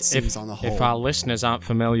suggest if our listeners aren't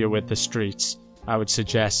familiar with the streets, I would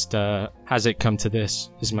suggest Has It Come to This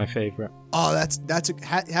is my favorite. Oh,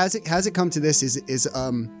 Has It Come to This is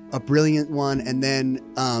a brilliant one, and then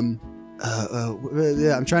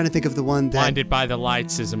I'm trying to think of the one that... Blinded by the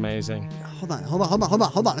Lights is amazing. Hold on.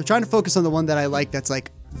 I'm trying to focus on the one that I like that's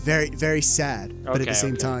like very, very sad, but at the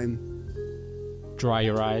same time... Dry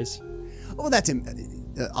Your Eyes. Oh, that's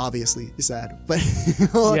obviously sad, but...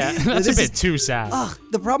 yeah, that's a bit too sad.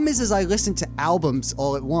 The problem is I listen to albums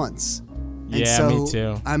all at once. And so me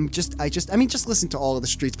too. Just listen to all of the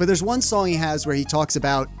streets. But there's one song he has where he talks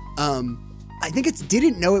about, I think it's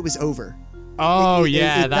Didn't Know It Was Over. Oh,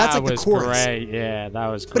 that's like was the chorus. Great. Yeah, that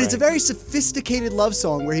was great. But it's a very sophisticated love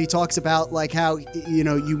song where he talks about like how,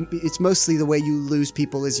 it's mostly the way you lose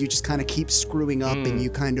people is you just kind of keep screwing up and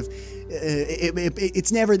you kind of,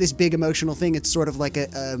 it's never this big emotional thing. It's sort of like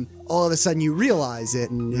all of a sudden you realize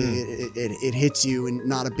it and it hits you in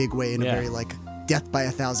not a big way, in a very like death by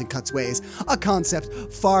a thousand cuts ways. A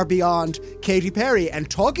concept far beyond Katy Perry and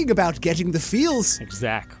talking about getting the feels.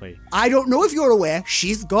 Exactly. I don't know if you're aware,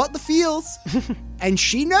 she's got the feels. And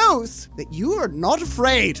she knows that you are not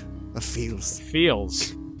afraid of feels.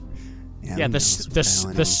 Feels. Yeah, the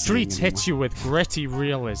streets hits you with gritty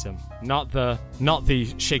realism, not the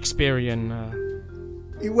Shakespearean...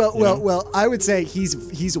 Well, I would say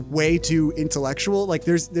he's way too intellectual. Like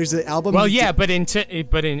there's an album. Well, but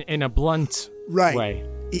in a blunt way.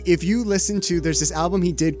 If you listen to, there's this album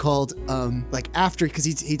he did called like After, because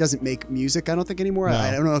he doesn't make music, I don't think anymore. No.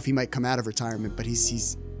 I don't know if he might come out of retirement, but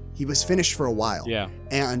he was finished for a while. Yeah.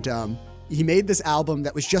 And he made this album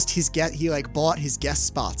that was just he like bought his guest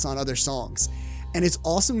spots on other songs. And it's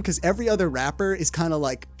awesome because every other rapper is kind of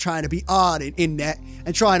like trying to be odd and in net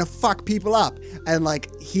and trying to fuck people up. And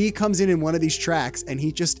like he comes in one of these tracks and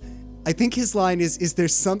he just, I think his line is there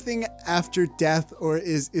something after death, or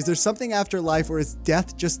is there something after life, or is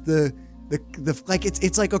death just the like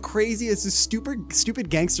it's like it's a stupid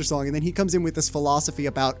gangster song. And then he comes in with this philosophy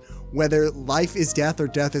about whether life is death or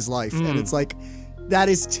death is life. And it's like, that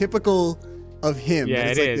is typical of him. Yeah,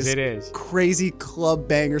 it is. Crazy club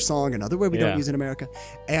banger song, another word we don't use in America.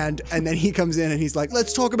 And then he comes in and he's like,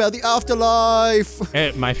 let's talk about the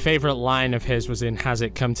afterlife. My favorite line of his was in Has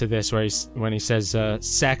It Come to This, when he says,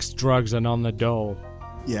 sex, drugs, and on the dole.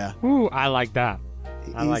 Yeah. Ooh, I like that.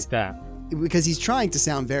 I like that. Because he's trying to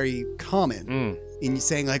sound very common in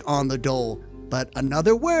saying like on the dole, but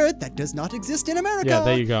another word that does not exist in America. Yeah,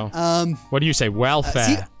 there you go. What do you say?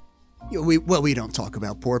 Welfare. We don't talk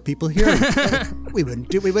about poor people here. we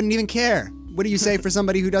wouldn't even care. What do you say for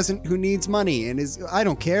somebody who needs money and I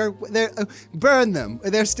don't care. Burn them.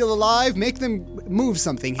 They're still alive. Make them move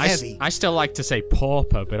something heavy. I still like to say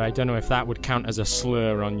pauper, but I don't know if that would count as a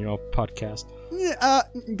slur on your podcast.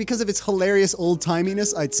 Because of its hilarious old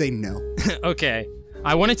timiness, I'd say no. Okay.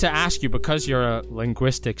 I wanted to ask you, because you're a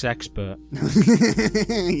linguistics expert.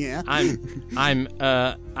 Yeah.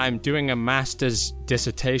 I'm doing a master's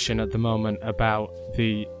dissertation at the moment about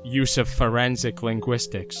the use of forensic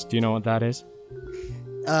linguistics. Do you know what that is?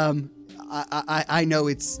 I know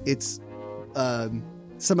it's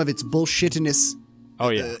some of its bullshittiness. Oh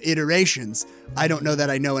yeah. Iterations. I don't know that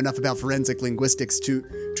I know enough about forensic linguistics to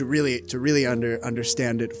really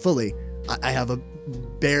understand it fully. I have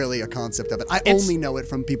barely a concept of it. I only know it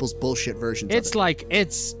from people's bullshit versions of it. It's like,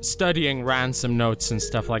 it's studying ransom notes and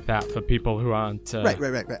stuff like that for people who aren't...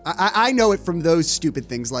 Right. I know it from those stupid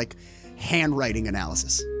things like handwriting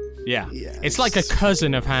analysis. Yeah. It's like a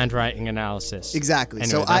cousin of handwriting analysis. Exactly.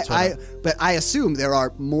 Anyway, so but I assume there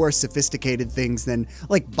are more sophisticated things than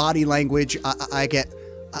like body language. I've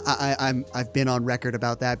been on record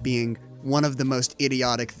about that being one of the most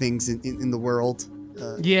idiotic things in the world.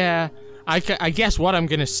 Yeah. I guess what I'm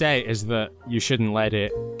going to say is that you shouldn't let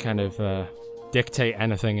it kind of dictate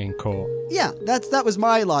anything in court. Yeah, that was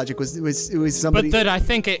my logic. It was somebody. But I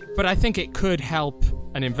think it could help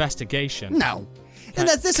an investigation. No. And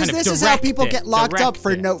this is how people get locked up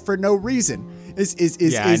for no reason. Is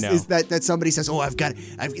that somebody says, "Oh,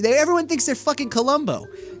 everyone thinks they're fucking Columbo."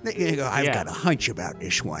 They go, "I've got a hunch about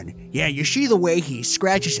this one. Yeah, you see the way he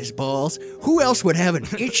scratches his balls? Who else would have an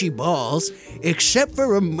itchy balls except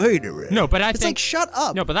for a murderer?" No, but it's like, shut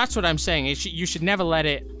up. No, but that's what I'm saying. You should never let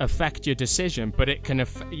it affect your decision. But it can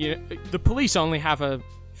the police only have a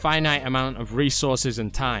finite amount of resources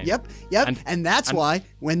and time. Yep. And that's why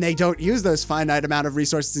when they don't use those finite amount of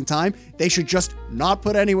resources and time, they should just not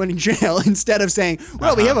put anyone in jail instead of saying,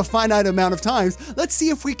 well, we have a finite amount of times. Let's see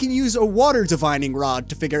if we can use a water divining rod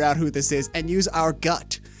to figure out who this is and use our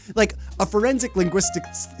gut. Like a forensic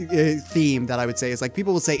linguistics theme that I would say is like,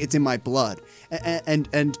 people will say it's in my blood.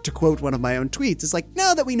 And to quote one of my own tweets, it's like,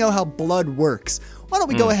 now that we know how blood works, why don't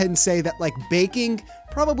we go ahead and say that like baking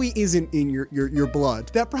probably isn't in your blood.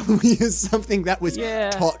 That probably is something that was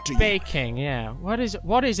taught to you. Baking, yeah. What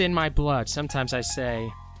is in my blood? Sometimes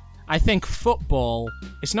I think football,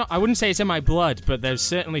 I wouldn't say it's in my blood, but there's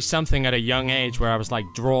certainly something at a young age where I was like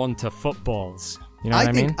drawn to footballs. You know what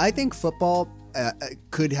I mean? I think football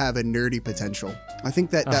could have a nerdy potential. I think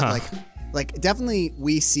that like definitely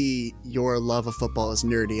we see your love of football as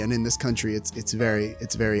nerdy, and in this country it's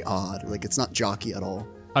very odd. Like it's not jockey at all.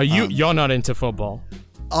 You're not into football?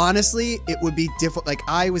 Honestly, it would be difficult. Like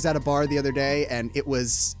I was at a bar the other day, and it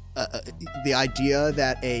was the idea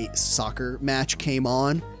that a soccer match came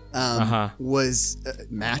on was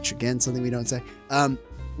match again, something we don't say.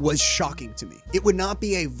 Was shocking to me. It would not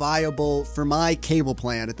be a viable, for my cable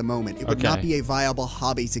plan at the moment, it would not be a viable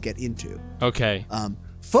hobby to get into. Okay.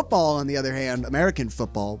 Football, on the other hand, American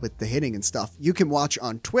football with the hitting and stuff, you can watch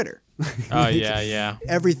on Twitter. Oh, yeah.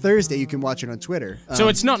 Every Thursday you can watch it on Twitter. So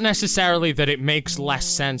it's not necessarily that it makes less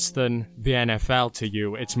sense than the NFL to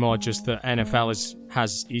you. It's more just that NFL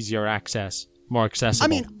has easier access, more accessible. I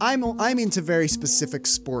mean, I'm into very specific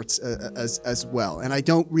sports as well, and I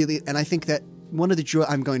don't really, and I think that one of the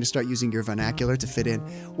I'm going to start using your vernacular to fit in.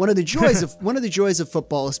 One of the joys of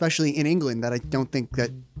football, especially in England, that I don't think that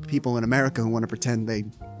people in America who want to pretend they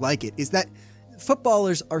like it, is that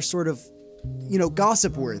footballers are sort of,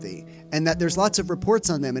 gossip worthy, and that there's lots of reports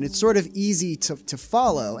on them, and it's sort of easy to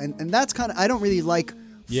follow, and that's kind of, I don't really like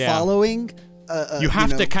following. You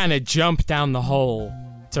have to kind of jump down the hole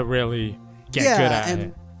to really get good at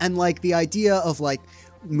it. And like the idea of like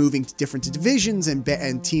moving to different divisions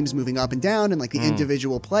and teams moving up and down, and like the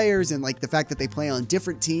individual players, and like the fact that they play on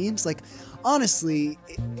different teams, like honestly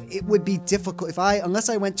it would be difficult unless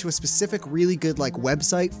I went to a specific really good like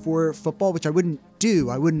website for football, which I wouldn't do.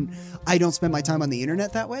 I don't spend my time on the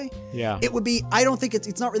internet that way. Yeah. It would be, I don't think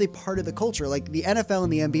it's not really part of the culture. Like the NFL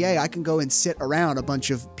and the NBA, I can go and sit around a bunch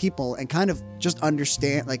of people and kind of just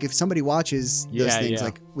understand, like if somebody watches those things,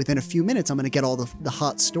 like within a few minutes, I'm going to get all the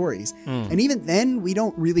hot stories. And even then we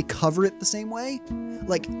don't really cover it the same way.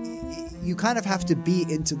 Like you kind of have to be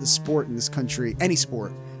into the sport in this country, any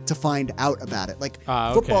sport, to find out about it. Like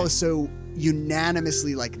football is so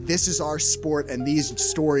unanimously like, this is our sport and these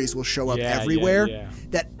stories will show up everywhere,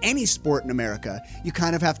 that any sport in America, you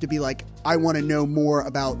kind of have to be like, I want to know more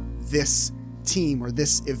about this team or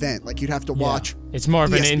this event. Like you'd have to watch. It's more of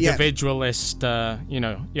ESPN. An individualist,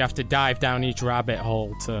 you have to dive down each rabbit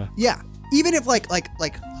hole to... Yeah. Even if like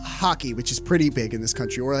hockey, which is pretty big in this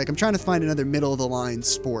country, or like I'm trying to find another middle of the line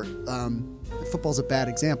sport. Football's a bad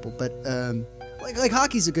example, but like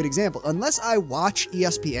hockey's a good example. Unless I watch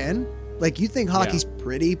ESPN, Like, you think hockey's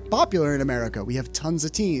pretty popular in America. We have tons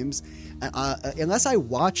of teams. Unless I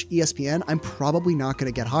watch ESPN, I'm probably not going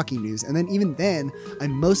to get hockey news. And then even then,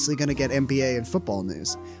 I'm mostly going to get NBA and football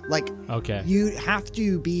news. Like, you have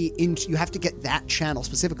to get that channel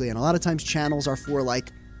specifically. And a lot of times channels are for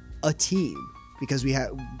like a team because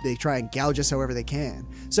they try and gouge us however they can.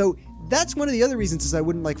 So that's one of the other reasons is I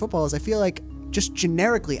wouldn't like football is I feel like just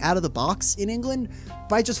generically out of the box in England,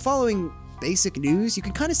 by just following basic news, you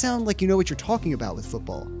can kind of sound like you know what you're talking about with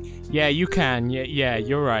football. Yeah, you can. Yeah,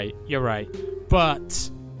 you're right.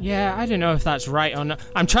 But yeah, I don't know if that's right or not.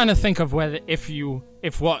 I'm trying to think of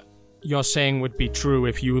if what you're saying would be true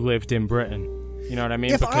if you lived in Britain. You know what I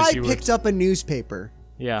mean? If I picked up a newspaper,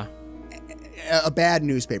 a bad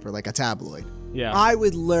newspaper like a tabloid, I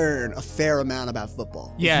would learn a fair amount about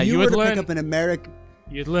football. Yeah, you would learn. Pick up an American.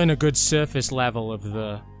 You'd learn a good surface level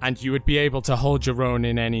and you would be able to hold your own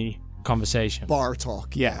in any conversation. Bar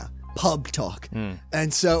talk, pub talk.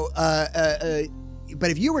 And so, but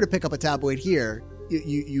if you were to pick up a tabloid here,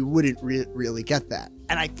 you wouldn't really get that.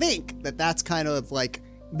 And I think that that's kind of like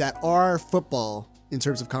that our football, in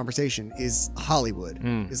terms of conversation, is Hollywood.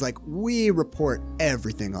 Is like, we report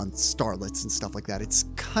everything on starlets and stuff like that. It's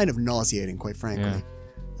kind of nauseating, quite frankly.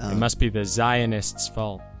 It must be the Zionists'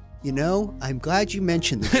 fault. You know, I'm glad you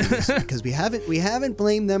mentioned the Jews because we haven't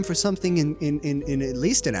blamed them for something in at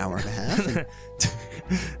least an hour and a half.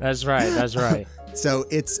 That's right. So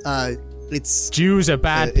it's Jews are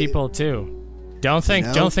bad people too. Don't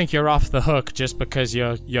think you're off the hook just because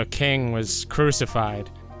your king was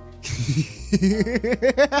crucified.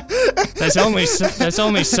 There's only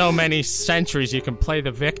so many centuries you can play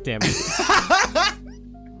the victim.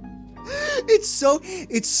 It's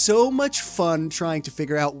so much fun trying to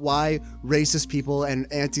figure out why racist people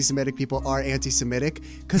and anti-Semitic people are anti-Semitic,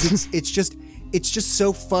 because it's just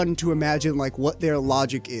so fun to imagine like what their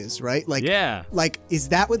logic is, right? Like, like, is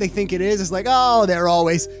that what they think it is? It's like, oh, they're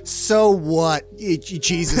always, so what?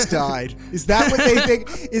 Jesus died. Is that what they think?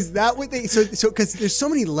 Is that what they, so because there's so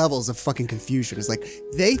many levels of fucking confusion. It's like,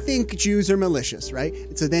 they think Jews are malicious, right?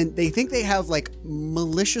 And so then they think they have like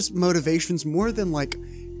malicious motivations more than like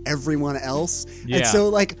everyone else. And so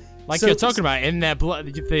like you're talking about in their blood,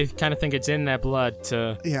 they kind of think it's in their blood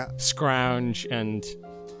to scrounge and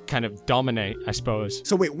kind of dominate, I suppose.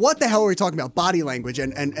 So wait, what the hell are we talking about? Body language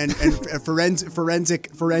and forensic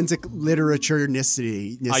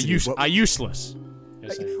literature-nicity are useless.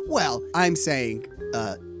 Well, I'm saying,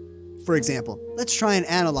 for example, let's try and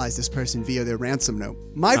analyze this person via their ransom note.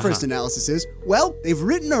 My first analysis is, well, they've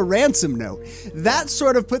written a ransom note. That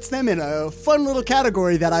sort of puts them in a fun little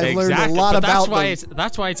category that I've learned a lot about.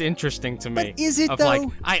 That's why it's interesting to me. But is it though? Like,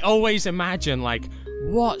 I always imagine like,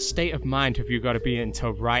 what state of mind have you got to be in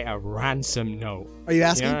to write a ransom note? Are you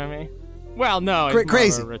asking? You know what I mean? Well, no,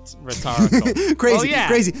 crazy. Rhetorical.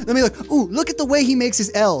 Crazy. Let me look. Ooh, look at the way he makes his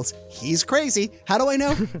L's. He's crazy. How do I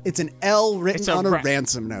know? It's an L written on a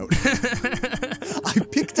ransom note. I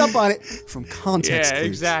picked up on it from context clues.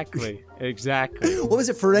 Exactly. What was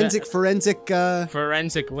it? Forensic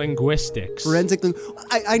linguistics.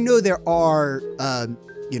 I know there are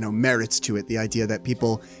merits to it. The idea that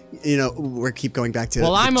people, we keep going back to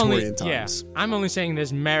Victorian times. I'm only saying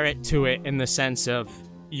there's merit to it in the sense of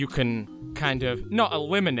you can kind of not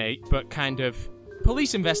eliminate, but kind of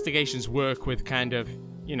police investigations work with kind of,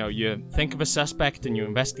 you think of a suspect and you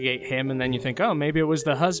investigate him, and then you think, oh, maybe it was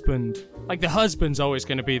the husband. Like the husband's always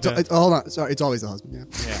going to be the. Hold on, sorry, it's always the husband.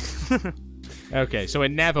 Yeah. Okay, so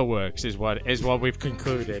it never works, is what we've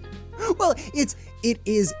concluded. Well, it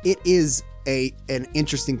is an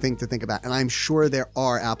interesting thing to think about, and I'm sure there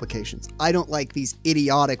are applications. I don't like these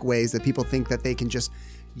idiotic ways that people think that they can just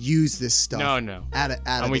use this stuff. No.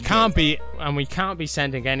 And we can't be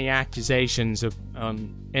sending any accusations of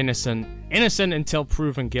innocent until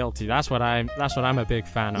proven guilty. That's what I'm a big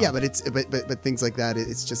fan of. Yeah, but things like that,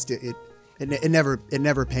 it's just it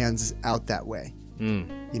never pans out that way.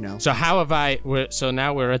 So how have I? So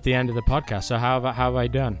now we're at the end of the podcast. So how have I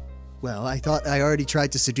done? Well, I thought I already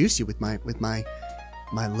tried to seduce you with my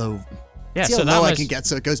low. Yeah, see how low I can get,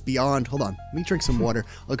 so it goes beyond. Hold on, let me drink some water.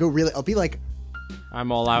 I'll be like.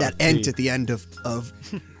 I'm all out. That ant at the end of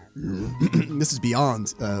this is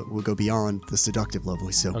beyond. We'll go beyond the seductive low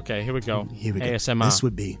voice. So okay, here we go. ASMR.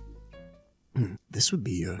 This would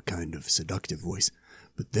be a kind of seductive voice.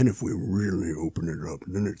 But then if we really open it up,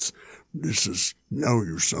 then now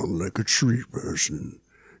you sound like a tree person.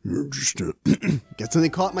 You're just get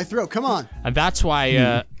something caught in my throat. Come on. And that's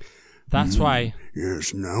why That's why.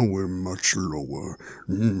 Yes, now we're much lower.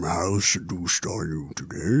 How seduced are you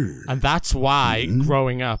today? And that's why,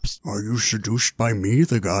 growing up... Are you seduced by me,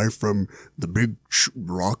 the guy from the big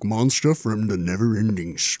rock monster from the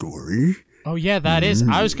Never-Ending Story? Oh, yeah, that is.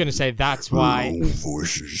 I was going to say that's why. Oh,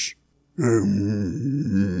 voices.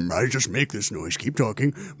 I just make this noise. Keep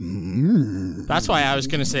talking. That's why I was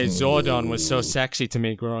going to say Zordon was so sexy to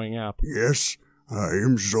me growing up. Yes, I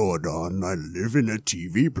am Zordon. I live in a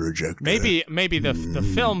TV projector. Maybe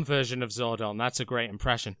the film version of Zordon. That's a great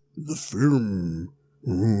impression. The film,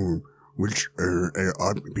 which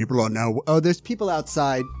people are now. Oh, there's people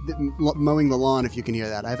outside mowing the lawn. If you can hear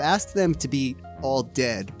that, I've asked them to be all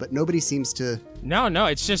dead, but nobody seems to. No,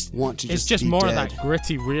 it's just want to. It's just more dead. of that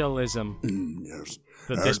gritty realism. Yes.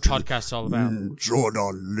 That this podcast's all about.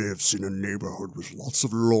 Zordon lives in a neighborhood with lots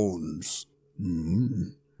of lawns.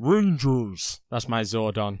 Rangers. That's my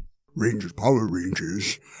Zordon. Rangers, Power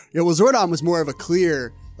Rangers. Yeah, well, Zordon was more of a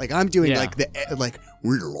clear. Like I'm doing We lost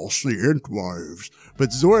the Entwives. But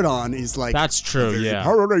Zordon is like that's true. Yeah.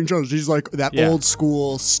 Power Rangers. He's like that old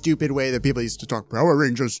school stupid way that people used to talk. Power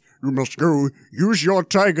Rangers, you must go use your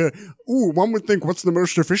tiger. Ooh, one would think, what's the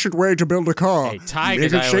most efficient way to build a car? Hey,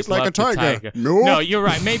 tigers, make it shaped like a tiger. No, you're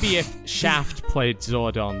right. Maybe if Shaft played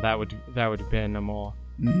Zordon, that would have been a more.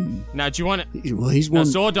 Now, do you want to? Well, he's one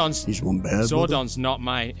bad. Zordon's not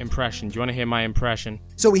my impression. Do you want to hear my impression?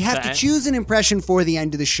 So we have to choose an impression for the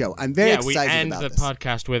end of the show. I'm very excited about this. Yeah, we end the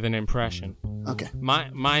podcast with an impression. Okay.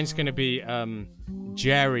 Mine's going to be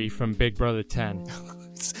Jerry from Big Brother 10.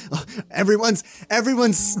 Everyone's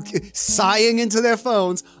sighing into their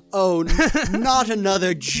phones. Oh, not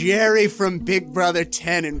another Jerry from Big Brother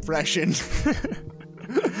 10 impression.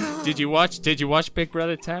 Did you watch Big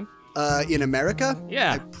Brother 10? In America?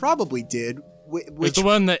 Yeah. I probably did. It was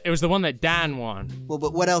the one that Dan won. Well,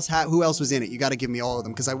 but what else? Who else was in it? You got to give me all of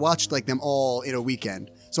them because I watched like them all in a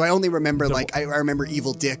weekend. So I only remember I remember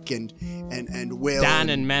Evil Dick and Will. Dan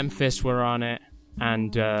and Memphis were on it,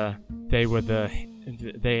 and they were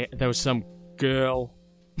there was some girl.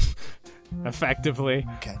 Effectively,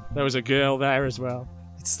 okay. There was a girl there as well.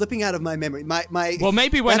 It's slipping out of my memory. Well,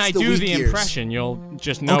 maybe when I do the impression, you'll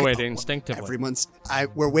just know it instinctively.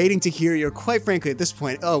 We're waiting to hear your, quite frankly, at this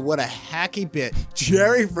point, oh, what a hacky bit.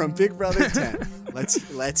 Jerry from Big Brother 10.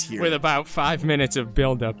 Let's hear With it. about 5 minutes of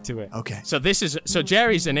build up to it. Okay. So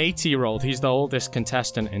Jerry's an 80-year-old. He's the oldest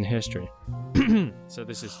contestant in history. So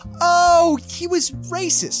this is... Oh, he was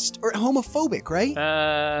racist or homophobic, right?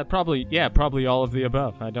 Probably all of the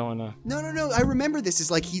above. I don't want to... No. I remember this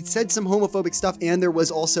is like he said some homophobic stuff and there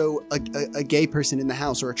was also a gay person in the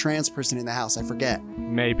house or a trans person in the house. I forget.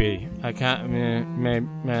 Maybe. I can't...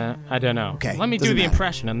 I don't know. Okay. Let me do the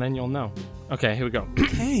impression and then you'll know. Okay, here we go.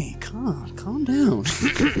 Hey, calm down.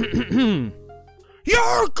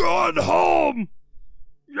 You're going home!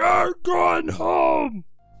 You're going home!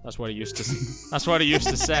 That's what he used to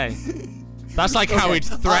say. That's like how he'd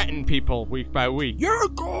threaten people week by week. You're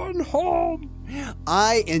going home!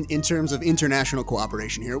 In terms of international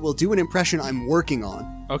cooperation here, will do an impression I'm working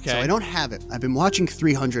on. Okay. So I don't have it. I've been watching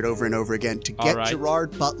 300 over and over again to get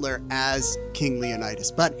Gerard Butler as King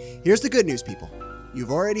Leonidas. But here's the good news, people.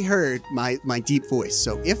 You've already heard my deep voice.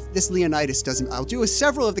 So if this Leonidas doesn't, I'll do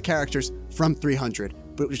several of the characters from 300,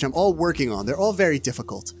 but which I'm all working on. They're all very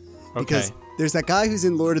difficult. Because there's that guy who's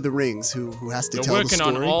in Lord of the Rings who has to tell the story.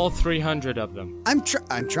 You're working on all 300 of them. I'm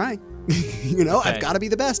trying. I've got to be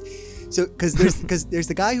the best. So, because there's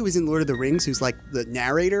the guy who is in Lord of the Rings who's like the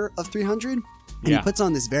narrator of 300, and he puts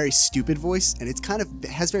on this very stupid voice, and it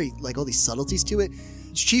has very like all these subtleties to it.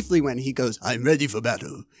 Chiefly when he goes, "I'm ready for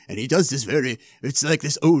battle," and he does this it's like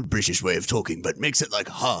this old British way of talking, but makes it like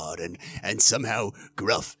hard and somehow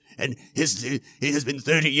gruff. And it has been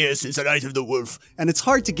 30 years since the Night of the Wolf, and it's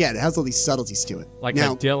hard to get. It has all these subtleties to it, like a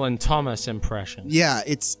Dylan Thomas impression. Yeah,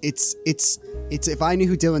 it's if I knew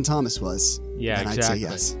who Dylan Thomas was, then I'd say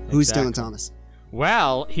yes. Who's Dylan Thomas?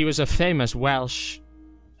 Well, he was a famous Welsh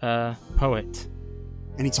poet.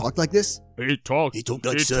 And he talked like this? He talked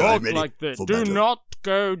like, he sir, talked I'm ready like this. For Do battle. not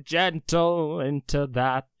go gentle into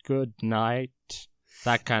that good night.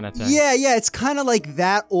 That kind of thing. Yeah, it's kind of like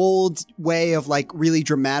that old way of like really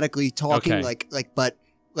dramatically talking, but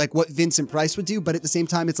like what Vincent Price would do, but at the same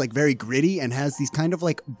time it's like very gritty and has these kind of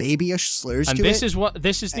like babyish slurs to it. And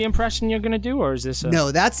this is the impression you're gonna do, or is this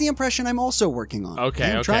No, that's the impression I'm also working on.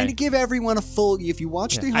 Okay, I'm trying to give everyone a full, if you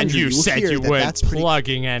watch 300, and you said hear you weren't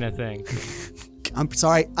plugging anything. I'm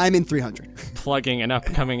sorry, I'm in 300. Plugging an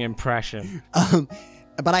upcoming impression.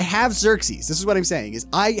 But I have Xerxes. This is what I'm saying, is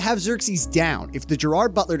I have Xerxes down. If the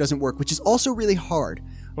Gerard Butler doesn't work, which is also really hard,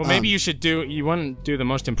 Well, maybe you want to do the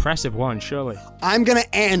most impressive one, surely. I'm gonna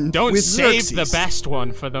end. Don't with save Xerxes. the best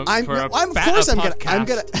one for Of course I'm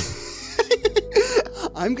gonna.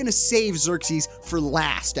 I'm gonna save Xerxes for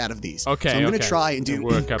last out of these. Okay. So I'm gonna try and do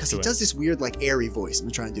work up because to he it. does this weird like airy voice. I'm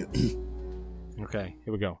gonna try and do. Okay,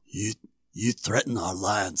 here we go. You threaten our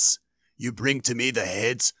lands. You bring to me the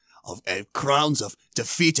heads of crowns of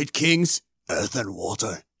defeated kings, earth and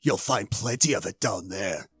water. You'll find plenty of it down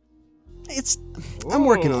there. I'm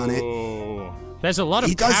working on it. Ooh. There's a lot of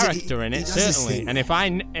He does it- character in he it, does his certainly. thing. And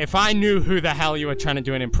if I knew who the hell you were trying to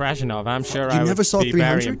do an impression of, I'm sure You I never would saw be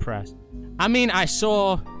very 300? impressed. I mean, I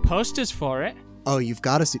saw posters for it. Oh, you've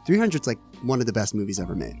got to see. 300's like one of the best movies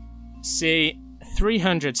ever made. See,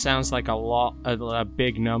 300 sounds like a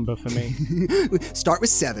big number for me. Start with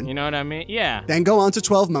 7. You know what I mean? Yeah. Then go on to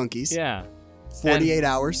 12 Monkeys. Yeah. 48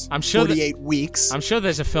 hours. I'm sure 48 weeks. I'm sure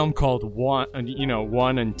there's a film called 1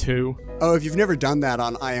 and 2. Oh, if you've never done that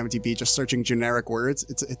on IMDb, just searching generic words,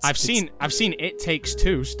 it's. I've seen It Takes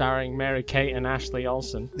Two, starring Mary-Kate and Ashley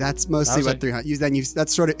Olsen. That's mostly what 300.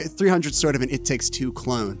 That's sort of 300's sort of an It Takes Two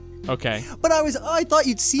clone. Okay. But I thought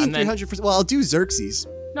you'd see And then- 300. Well, I'll do Xerxes.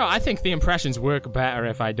 No, I think the impressions work better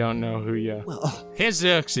if I don't know who you're. Well, Here's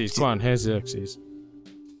Xerxes. Come on, here's Xerxes.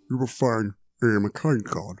 You will find I am a kind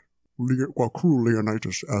god. While cruel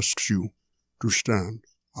Leonidas asks you to stand,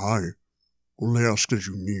 I only ask that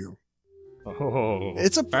you kneel. Oh,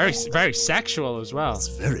 It's a- very, very sexual as well. it's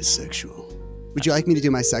very sexual. Would you like me to do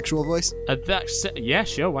my sexual voice? Yeah,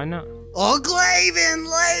 sure, why not? Oh, Glaven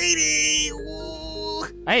lady.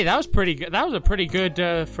 Ooh. Hey, that was pretty good. That was a pretty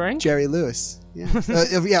good Frank. Jerry Lewis. Yeah.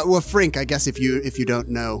 Yeah. Well, Frink, I guess if you don't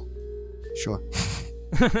know, sure.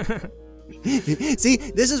 See,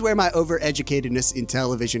 this is where my overeducatedness in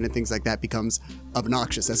television and things like that becomes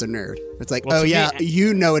obnoxious as a nerd. It's like, Well, oh to yeah, me-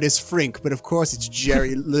 you know it as Frink, but of course it's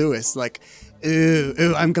Jerry Lewis. Like,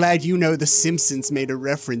 ooh, I'm glad you know The Simpsons made a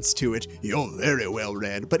reference to it. You're very well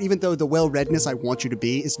read. But even though the well-readness I want you to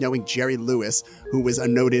be is knowing Jerry Lewis, who was a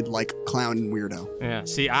noted like clown weirdo. Yeah.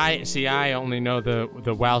 See, I only know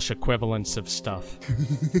the Welsh equivalents of stuff.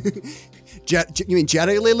 You mean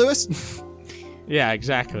Jerry Lee Lewis? Yeah,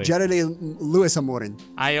 exactly. Jerry Lee Lewis Amorin.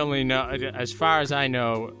 I only know, as far as I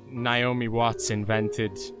know, Naomi Watts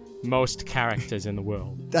invented most characters in the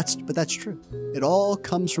world. That's true. It all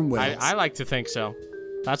comes from Wales. I like to think so.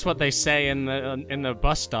 That's what they say in the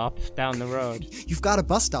bus stop down the road. You've got a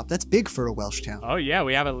bus stop. That's big for a Welsh town. Oh yeah,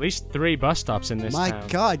 we have at least 3 bus stops in this My town.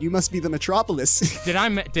 God, you must be the metropolis. Did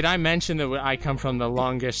I mention that I come from the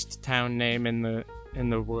longest town name in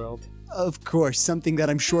the world? Of course, something that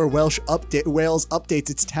I'm sure Wales updates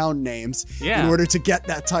its town names Yeah. in order to get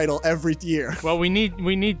that title every year. Well, we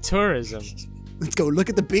need tourism. Let's go look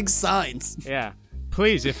at the big signs. Yeah.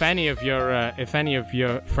 Please, if any of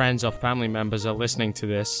your friends or family members are listening to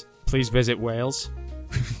this, please visit Wales.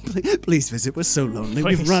 Please visit. We're so lonely.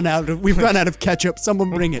 Please. We've run out of ketchup. Someone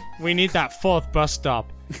bring it. We need that 4th bus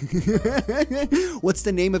stop. What's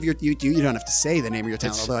the name of your? You don't have to say the name of your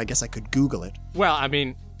town. Although I guess I could Google it. Well, I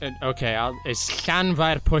mean, okay, it's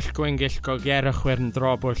Llanfair Pwllgwyngyll Gogerach Wyrn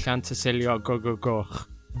Drobwll Llantysilio Gogogoch.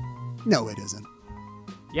 No, it isn't.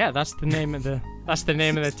 Yeah, that's the name of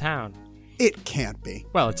the town. It can't be.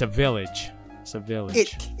 Well, it's a village. It's a village.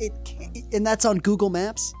 It can't, and that's on Google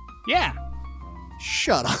Maps. Yeah.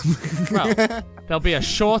 Shut up. Well, there'll be a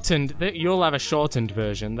shortened. You'll have a shortened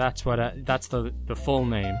version. That's that's the full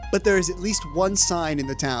name. But there is at least one sign in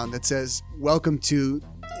the town that says "Welcome to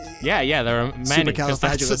Yeah, there are many. 'Cause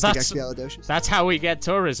Supercalifragilisticexpialidocious." That's how we get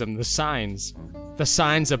tourism. The signs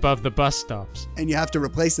above the bus stops. And you have to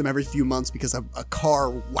replace them every few months because a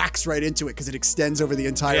car whacks right into it because it extends over the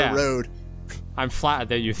entire Yeah. road. I'm flattered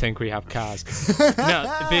that you think we have cars.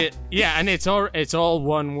 And it's all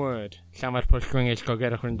one word. Now those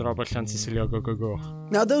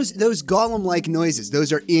Gollum-like noises,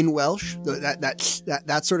 those are in Welsh.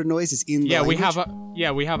 That sort of noise is in the language?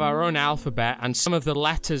 we have our own alphabet, and some of the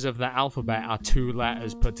letters of the alphabet are 2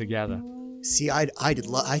 letters put together. See, I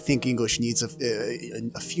think English needs a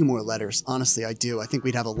few more letters. Honestly, I do. I think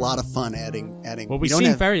we'd have a lot of fun adding. Well, we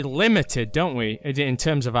seem very limited, don't we, in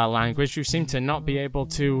terms of our language? We seem to not be able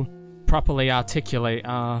to properly articulate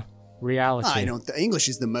our reality. I don't. English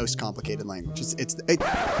is the most complicated language.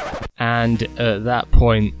 And at that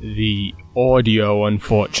point, the audio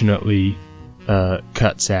unfortunately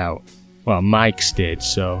cuts out. Well, Mike's did,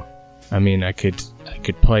 so I mean, I could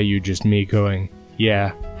play you just me going,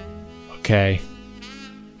 yeah. Okay.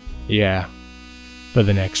 Yeah. For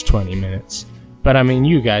the next 20 minutes. But I mean,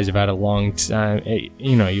 you guys have had a long time.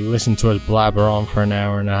 You listen to us blabber on for an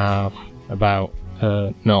hour and a half about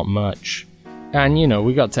not much. And, you know,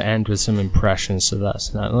 we got to end with some impressions, so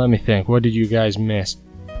that's not... Let me think, what did you guys miss?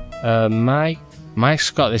 Mike's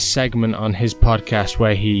got this segment on his podcast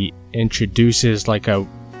where he introduces, like, a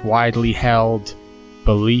widely held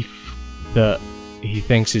belief that he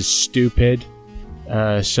thinks is stupid.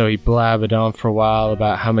 So he blabbered on for a while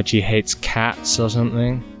about how much he hates cats or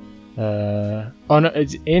something. Oh no,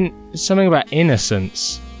 it's something about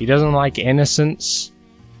innocence. He doesn't like innocence,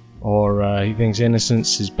 or he thinks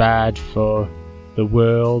innocence is bad for the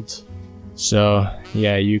world. So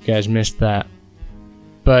yeah, you guys missed that.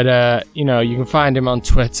 But you know, you can find him on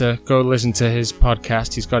Twitter. Go listen to his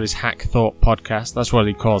podcast. He's got his Hack Thought podcast. That's what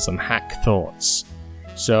he calls them, Hack Thoughts.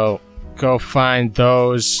 So go find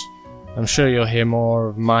those. I'm sure you'll hear more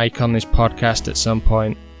of Mike on this podcast at some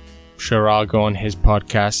point. I'm sure I'll go on his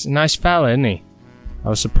podcast. Nice fella, isn't he? I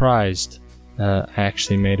was surprised. I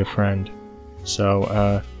actually made a friend.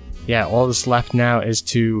 So, yeah, all that's left now is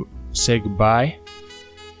to say goodbye.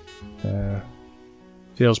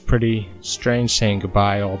 Feels pretty strange saying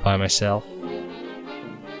goodbye all by myself.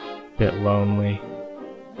 Bit lonely.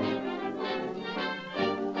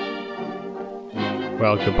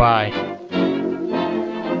 Well, goodbye.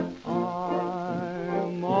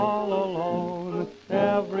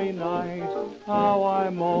 How I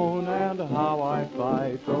moan and how I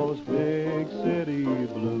fight those big city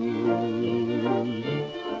blues.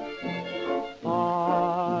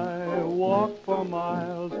 I walk for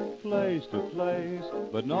miles, place to place,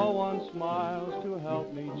 but no one smiles to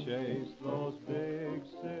help me chase those big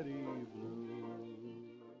city blues.